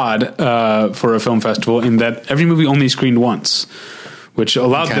that was odd, for a film festival, in that every movie only screened once, which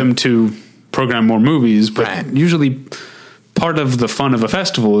allowed them to program more movies, but usually part of the fun of a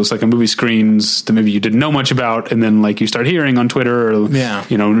festival is like a movie screens that maybe you didn't know much about, and then like you start hearing on Twitter, or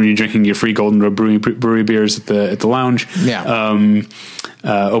you know, when you're drinking your free Golden Road brewery beers at the lounge.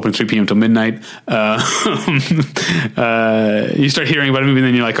 Open 3 p.m. till midnight. You start hearing about a movie, and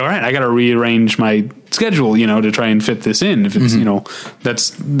then you're like, all right, I got to rearrange my schedule, you know, to try and fit this in. If it's, you know,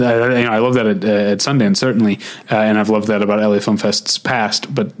 that's, you know, I love that at Sundance, certainly. And I've loved that about LA Film Fests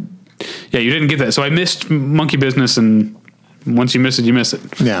past, but yeah, you didn't get that. So I missed Monkey Business, and once you miss it, you miss it.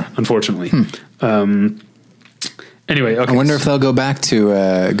 Yeah. Unfortunately. Anyway, okay. I wonder if they'll go back to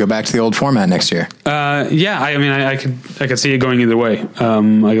the old format next year. Yeah, I mean, I could see it going either way.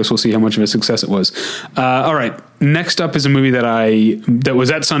 I guess we'll see how much of a success it was. All right. Next up is a movie that was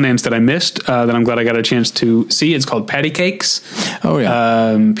at Sundance that I missed, that I'm glad I got a chance to see. It's called Patty Cakes. Oh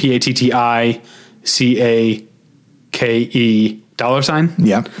yeah. PATTICAKE $.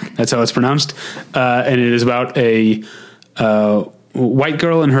 Yeah. That's how it's pronounced. And it is about a white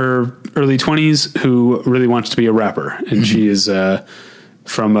girl in her early 20s who really wants to be a rapper, and she is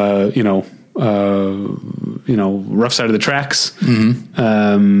from a rough side of the tracks, and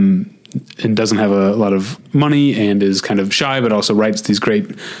doesn't have a lot of money, and is kind of shy, but also writes these great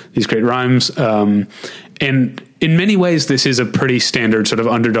rhymes. And in many ways, this is a pretty standard sort of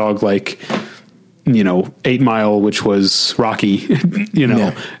underdog, like, you know, 8 Mile, which was Rocky, you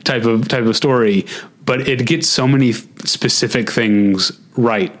know, type of story. But it gets so many specific things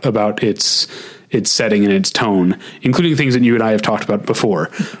right about its setting and its tone, including things that you and I have talked about before,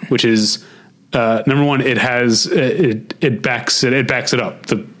 which is, number one, it backs it up.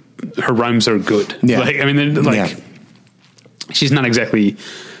 Her rhymes are good. Yeah. Like, I mean, she's not exactly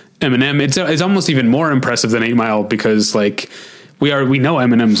Eminem. It's almost even more impressive than 8 Mile, because like, we know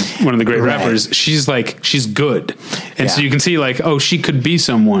Eminem's one of the great rappers. She's good. And so you can see like, oh, she could be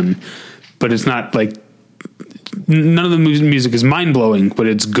someone, but it's not like, none of the music is mind blowing, but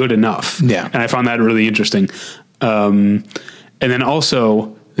it's good enough. Yeah. And I found that really interesting. And then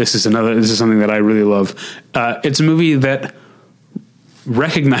also, this is something that I really love. It's a movie that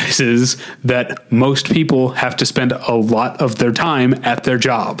recognizes that most people have to spend a lot of their time at their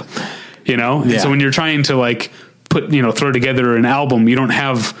job, you know? And so when you're trying to like throw together an album, you don't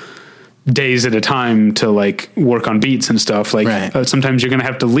have days at a time to like work on beats and stuff. Like sometimes you're going to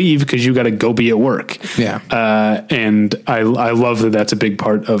have to leave because you got to go be at work. Yeah. And I love that that's a big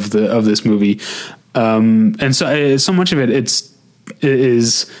part of this movie. And so much of it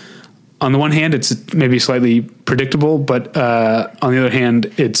is on the one hand, it's maybe slightly predictable, but on the other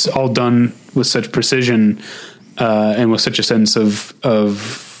hand, it's all done with such precision, and with such a sense of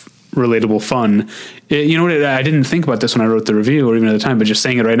relatable fun. You know what? I didn't think about this when I wrote the review, or even at the time, but just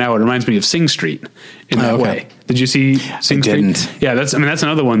saying it right now, it reminds me of Sing Street in that way. Did you see Sing Street? Didn't. Yeah, that's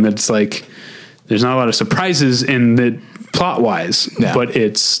another one that's like, there's not a lot of surprises in the plot wise, but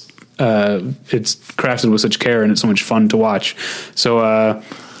it's crafted with such care, and it's so much fun to watch. So I'm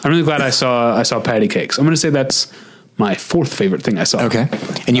really glad I saw Patty Cakes. I'm going to say that's my fourth favorite thing I saw. Okay,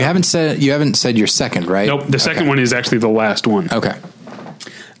 and you haven't said your second, right? Nope. The second one is actually the last one. Okay.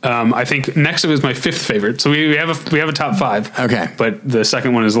 I think next up is my fifth favorite. So we have a top five. Okay. But the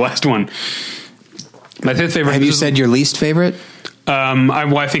second one is the last one. My fifth favorite. Have you said your least favorite?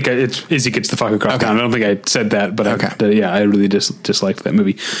 I think it's Izzy Gets the Fuck Across Town. I don't think I said that, but I really disliked that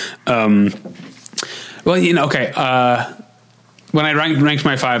movie. Well, you know, okay. when I ranked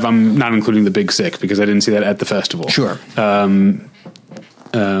my 5, I'm not including The Big Sick because I didn't see that at the festival. Sure.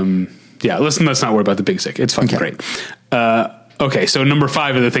 Yeah, let's not worry about The Big Sick. It's fucking great. Okay, so number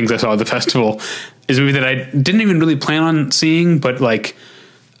 5 of the things I saw at the festival is a movie that I didn't even really plan on seeing, but like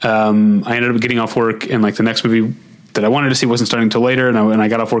I ended up getting off work, and like the next movie that I wanted to see wasn't starting till later, and I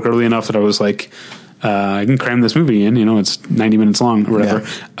got off work early enough that I was like, I can cram this movie in. You know, it's 90 minutes long or whatever.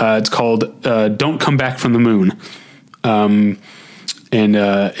 Yeah. It's called Don't Come Back from the Moon, I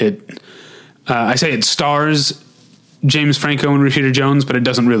say it stars James Franco and Rashida Jones, but it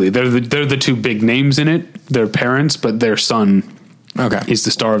doesn't really. They're the two big names in it. Their parents, but their son is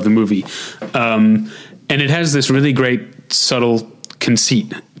the star of the movie. And it has this really great subtle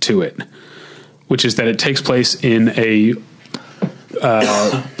conceit to it, which is that it takes place in a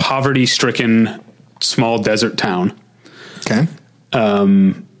poverty-stricken small desert town. Okay.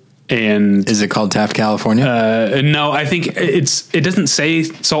 And is it called Taft, California? No, I think it doesn't say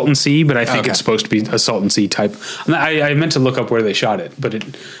Salton Sea, but I think it's supposed to be a Salton Sea type. I meant to look up where they shot it, but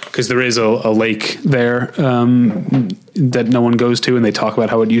because there is a lake there that no one goes to, and they talk about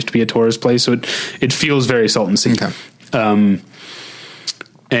how it used to be a tourist place, so it feels very Salton Sea. Okay.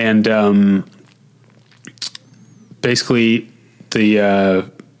 Basically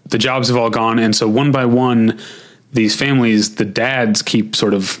the jobs have all gone, and so one by one, these families, the dads keep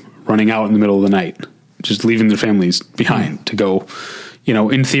sort of running out in the middle of the night, just leaving their families behind to go, you know,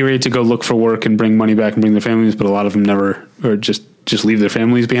 in theory to go look for work and bring money back and bring their families, but a lot of them never, or just leave their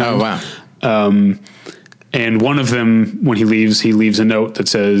families behind. Oh, wow. And one of them, when he leaves a note that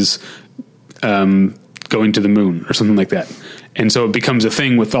says, going to the moon or something like that. And so it becomes a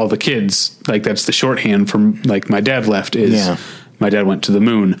thing with all the kids. Like that's the shorthand from like my dad left is my dad went to the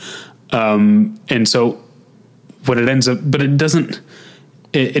moon. And so what it ends up, but it doesn't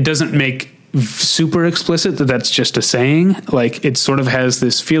make super explicit that that's just a saying. Like it sort of has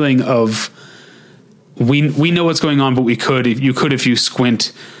this feeling of we know what's going on, but if you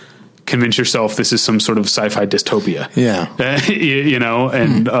squint, convince yourself this is some sort of sci-fi dystopia. Yeah. You know,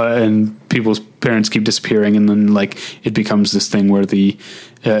 and people's parents keep disappearing, and then like it becomes this thing where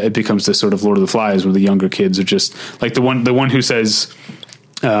it becomes this sort of Lord of the Flies where the younger kids are just like the one who says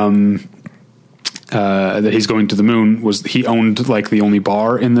that he's going to the moon he owned like the only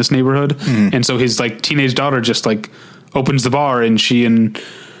bar in this neighborhood. And so his like teenage daughter just like opens the bar, and she and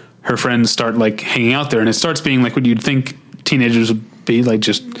her friends start like hanging out there, and it starts being like what you'd think teenagers would be, like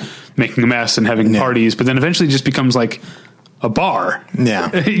just making a mess and having parties, but then eventually just becomes like a bar.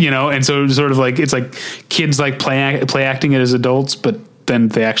 Yeah. You know, and so sort of like it's like kids like play acting it as adults, but then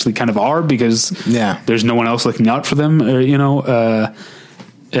they actually kind of are because there's no one else looking out for them, you know.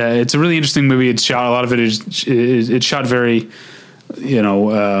 It's a really interesting movie. It's shot, a lot of it it's shot very, you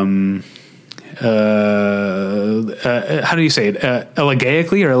know, how do you say it?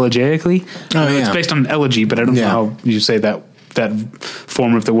 Elegiacally or elegiacally? It's based on elegy, but I don't know how you say that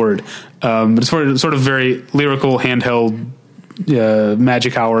form of the word. But it's sort of very lyrical, handheld,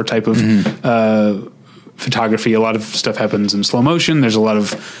 magic hour type of photography. A lot of stuff happens in slow motion. There's a lot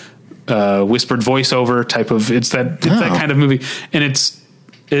of whispered voiceover type of. It's that kind of movie, and it's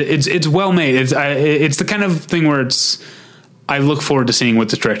well made. It's the kind of thing where I look forward to seeing what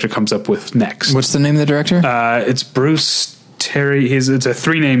this director comes up with next. What's the name of the director? It's Bruce Terry. It's a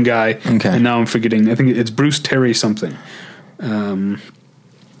 3-name guy. Okay. And now I'm forgetting. I think it's Bruce Terry something. All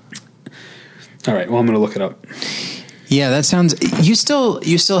right. Well, I'm going to look it up. Yeah, that sounds. You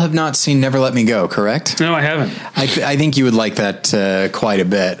still have not seen Never Let Me Go, correct? No, I haven't. I think you would like that quite a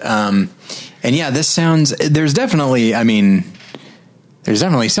bit. And yeah, this sounds. There's definitely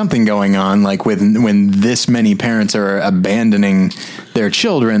something going on, like when this many parents are abandoning their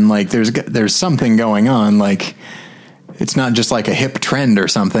children. Like there's something going on. Like it's not just like a hip trend or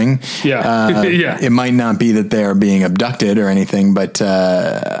something. Yeah, It might not be that they're being abducted or anything, but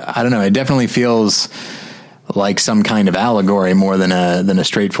I don't know. It definitely feels like some kind of allegory more than a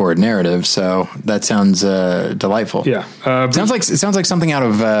straightforward narrative. So that sounds delightful. Yeah, it sounds like something out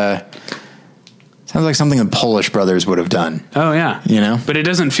of. Sounds like something the Polish brothers would have done. Oh yeah, you know. But it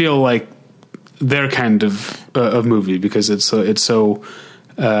doesn't feel like their kind of movie because it's so.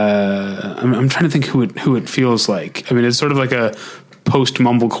 I'm trying to think who it feels like. I mean, it's sort of like a post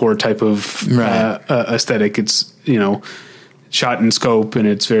mumblecore type of aesthetic. It's, you know, shot in scope and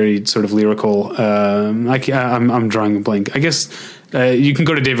it's very sort of lyrical. I'm drawing a blank. I guess you can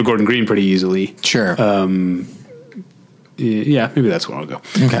go to David Gordon Green pretty easily. Sure. Yeah, maybe that's where I'll go.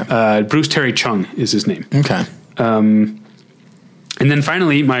 Okay. Bruce Terry Chung is his name. Okay. And then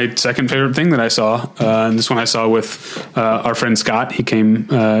finally, my second favorite thing that I saw, and this one I saw with our friend Scott. He came.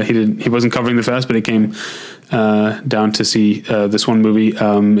 He wasn't covering the fest, but he came down to see this one movie.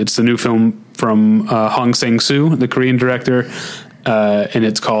 It's the new film from Hong Sang-soo, the Korean director, and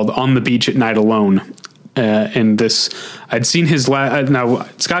it's called On the Beach at Night Alone. And this, I'd seen his now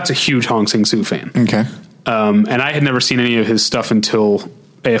Scott's a huge Hong Sang-soo fan. Okay. And I had never seen any of his stuff until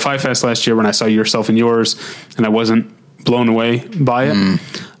AFI Fest last year when I saw Yourself and Yours, and I wasn't blown away by it.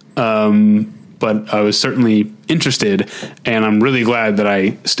 But I was certainly interested, and I'm really glad that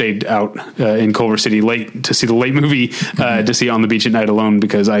I stayed out in Culver City late to see the late movie, to see On the Beach at Night Alone,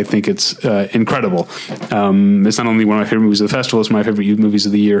 because I think it's incredible. It's not only one of my favorite movies of the festival, it's my favorite movies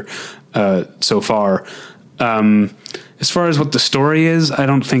of the year so far. As far as what the story is, I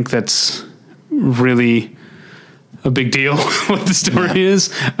don't think that's really a big deal what the story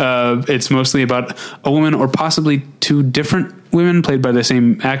is. It's mostly about a woman, or possibly two different women played by the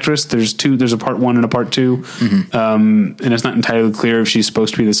same actress. There's a part one and a part two. And it's not entirely clear if she's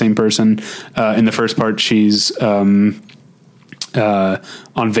supposed to be the same person. In the first part, she's on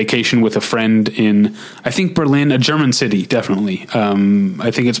vacation with a friend in, I think, Berlin, a German city, definitely.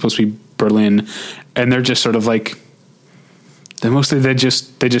 I think it's supposed to be Berlin, and they're just sort of like, they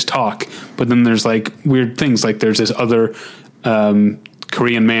just talk, but then there's like weird things. Like there's this other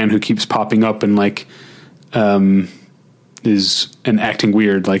Korean man who keeps popping up and like is acting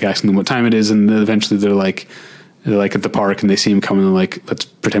weird, like asking them what time it is, and then eventually they're like at the park and they see him coming and like, let's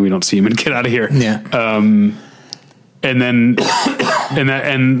pretend we don't see him and get out of here. Yeah. And then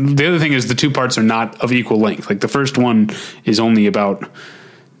and the other thing is the two parts are not of equal length. Like the first part is only about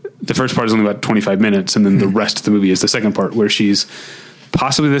 25 minutes, and then the rest of the movie is the second part, where she's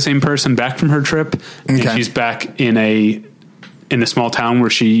possibly the same person back from her trip, and she's back in a small town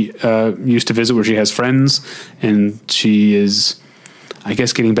where she used to visit, where she has friends, and she is, I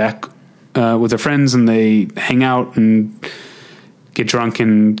guess, getting back with her friends, and they hang out and get drunk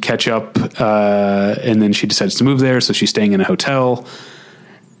and catch up, and then she decides to move there, so she's staying in a hotel.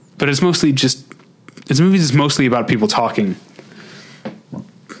 But it's a movie that's mostly about people talking.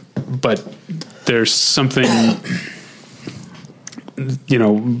 But there's something,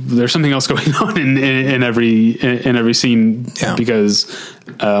 there's something else going on in every scene, because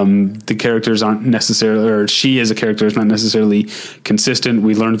the characters aren't necessarily, or she as a character is not necessarily consistent.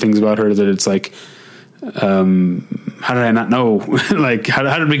 We learn things about her that it's like, how did I not know? Like,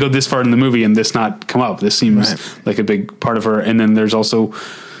 how did we go this far in the movie and this not come up? This seems like a big part of her. And then there's also,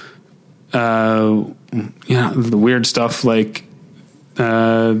 the weird stuff, like,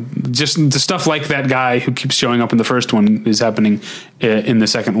 just the stuff like that guy who keeps showing up in the first one is happening in the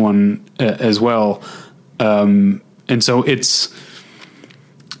second one as well. And so it's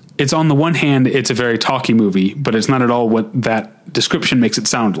on the one hand, it's a very talky movie, but it's not at all what that description makes it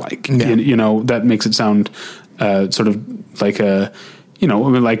sound like. That makes it sound sort of like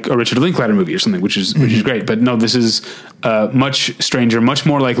like a Richard Linklater movie or something, which is great. But no, this is much stranger, much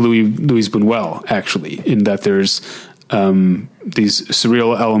more like Louis Buñuel, actually, in that there's these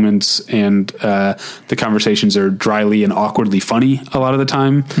surreal elements, and the conversations are dryly and awkwardly funny a lot of the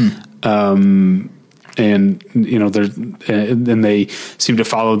time. And they seem to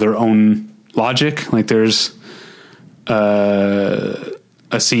follow their own logic. Like there's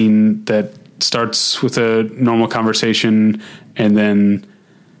a scene that starts with a normal conversation and then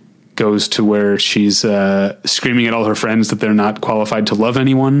goes to where she's screaming at all her friends that they're not qualified to love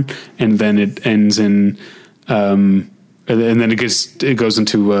anyone, and then it ends in and then it goes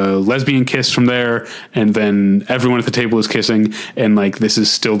into a lesbian kiss from there, and then everyone at the table is kissing, and like this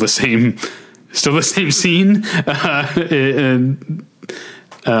is still the same scene.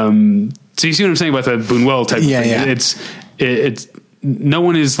 So you see what I'm saying about the Buñuel type of thing? Yeah. It's no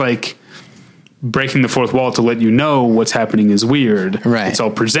one is like breaking the fourth wall to let you know what's happening is weird. Right. It's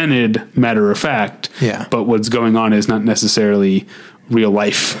all presented matter of fact. Yeah. But what's going on is not necessarily real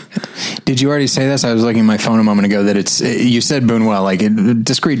life. Did you already say this? I was looking at my phone a moment ago that you said Buñuel, like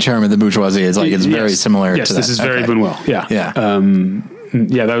discreet charm of the bourgeoisie. It's like, it's very similar to that. Yes, this is very Buñuel. Yeah.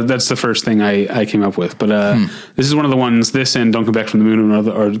 Yeah. That's the first thing I came up with. But this is one of the ones, this and Don't Come Back from the Moon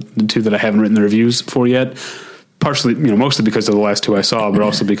are the two that I haven't written the reviews for yet. Partially, mostly because of the last two I saw, but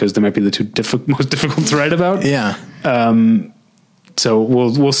also because they might be the two most difficult to write about. Yeah. So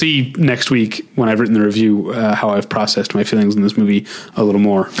we'll see next week when I've written the review how I've processed my feelings in this movie a little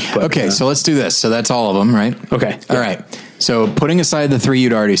more. But, okay, so let's do this. So that's all of them, right? Okay. All right. So putting aside the three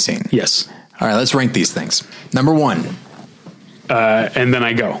you'd already seen. Yes. All right, let's rank these things. Number 1. And Then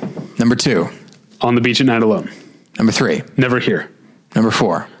I Go. Number 2. On the Beach at Night Alone. Number 3. Never Here. Number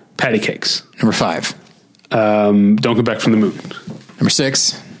 4. Patty Cakes. Number 5. Don't Come Back from the Moon. Number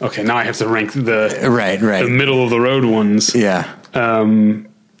 6. Okay, now I have to rank the right the middle of the road ones. Yeah.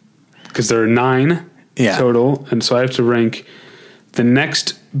 Because there are 9 total, and so I have to rank the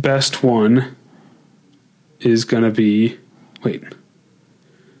next best one is going to be wait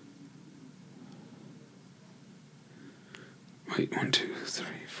 1, 2, 3,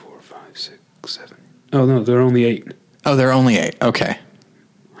 4, 5, 6, 7. Oh no, there are only 8. Oh, there are only 8. Okay.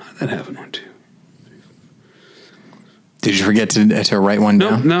 How did that happen? 1, 2. Did you forget to write one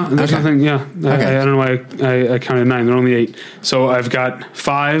down? No, there's nothing. Yeah, Okay. I don't know why I counted 9. There are only 8. So I've got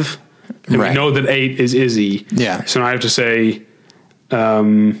 5, and we know that 8 is Izzy. Yeah. So now I have to say,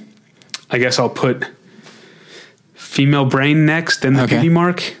 I guess I'll put Female Brain next, then the Beauty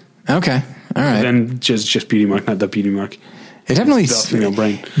Mark. Okay, all right. Then just Beauty Mark, not the Beauty Mark. It definitely the Female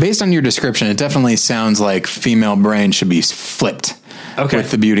Brain. Based on your description, it definitely sounds like Female Brain should be flipped.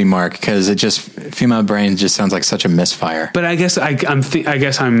 With the Beauty Mark, because Female Brain just sounds like such a misfire. But I guess with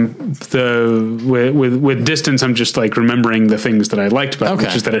distance, I'm just like remembering the things that I liked about it,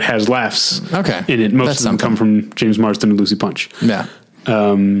 which is that it has laughs in it. Most of them come from James Marsden and Lucy Punch. Yeah.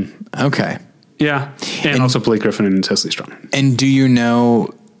 Okay. Yeah. And also Blake Griffin and Cecily Strong. And do you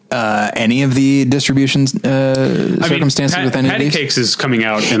know any of the distribution circumstances with any of these? Patty Cakes is coming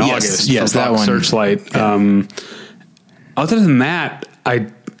out in August. Yes, that one. Searchlight. Yeah. Other than that, I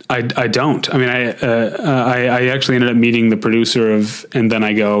don't. I mean, I actually ended up meeting the producer of And Then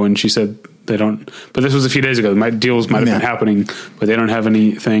I Go, and she said they don't. But this was a few days ago. My deals might have been happening, but they don't have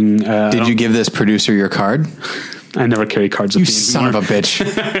anything. Did you give this producer your card? I never carry cards. You son of a bitch.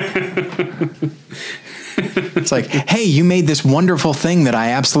 It's like, hey, you made this wonderful thing that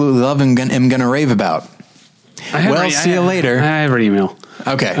I absolutely love and am going to rave about. See you later. I have her email.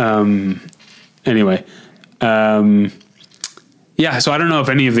 Okay. Anyway. Yeah, so I don't know if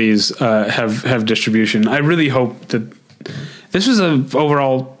any of these have distribution. I really hope that this was an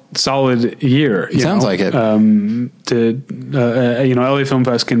overall solid year. Sounds like it. LA Film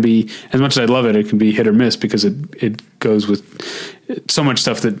Fest can be, as much as I love it, it can be hit or miss because it goes with so much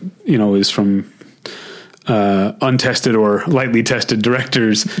stuff that is from untested or lightly tested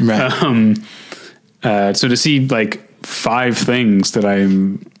directors. Right. So to see like 5 things that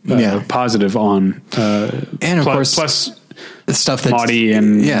I'm positive on, and of course, plus the stuff that's Maudie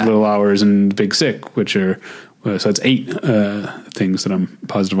and Little Hours and Big Sick, which are so that's 8 things that I'm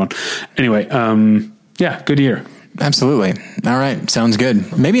positive on. Anyway, good year. Absolutely. All right, sounds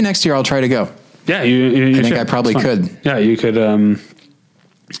good. Maybe next year I'll try to go. Yeah, you I think I probably could. Yeah, you could.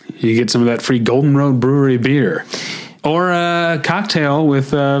 You get some of that free Golden Road Brewery beer, or a cocktail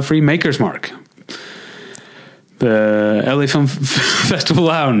with free Maker's Mark. The LA Film Festival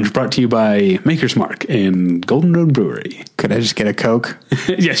Lounge, brought to you by Maker's Mark and Golden Road Brewery. Could I just get a Coke?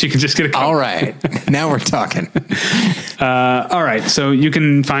 Yes, you can just get a Coke. All right. Now we're talking. All right. So you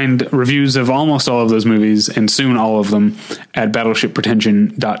can find reviews of almost all of those movies, and soon all of them, at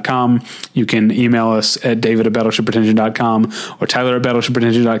battleshippretension.com. You can email us at david@battleshippretension.com or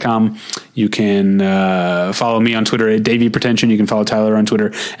tyler@battleshippretension.com. You can follow me on Twitter at davypretension. You can follow Tyler on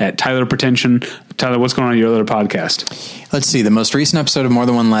Twitter at tylerpretension. Tyler, what's going on in your other podcast? Let's see. The most recent episode of More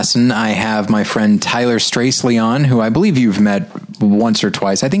Than One Lesson, I have my friend Tyler Stracely on, who I believe you've met once or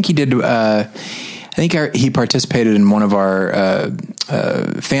twice. I think he did. He participated in one of our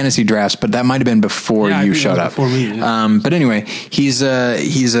fantasy drafts, but that might have been before you showed up. Before me, yeah. But anyway, he's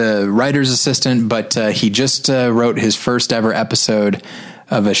a writer's assistant, but he just wrote his first ever episode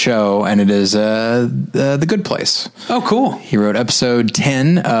of a show, and it is The Good Place. Oh, cool. He wrote episode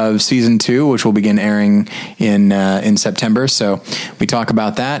 10 of season 2, which will begin airing in September. So we talk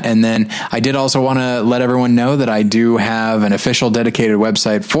about that. And then I did also want to let everyone know that I do have an official dedicated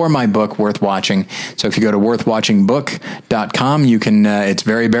website for my book, Worth Watching. So if you go to worthwatchingbook.com, you can, it's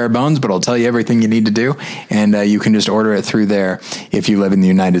very bare bones, but I'll tell you everything you need to do. And you can just order it through there if you live in the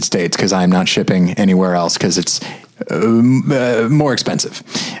United States, because I'm not shipping anywhere else because it's more expensive.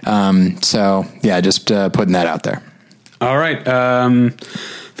 So yeah, just putting that out there. All right.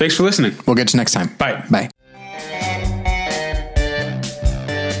 Thanks for listening. We'll get you next time. Bye. Bye.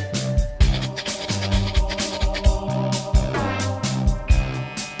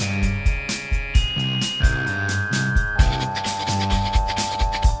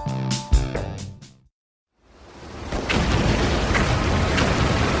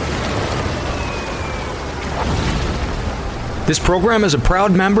 This program is a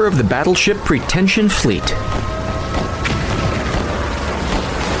proud member of the Battleship Pretension Fleet.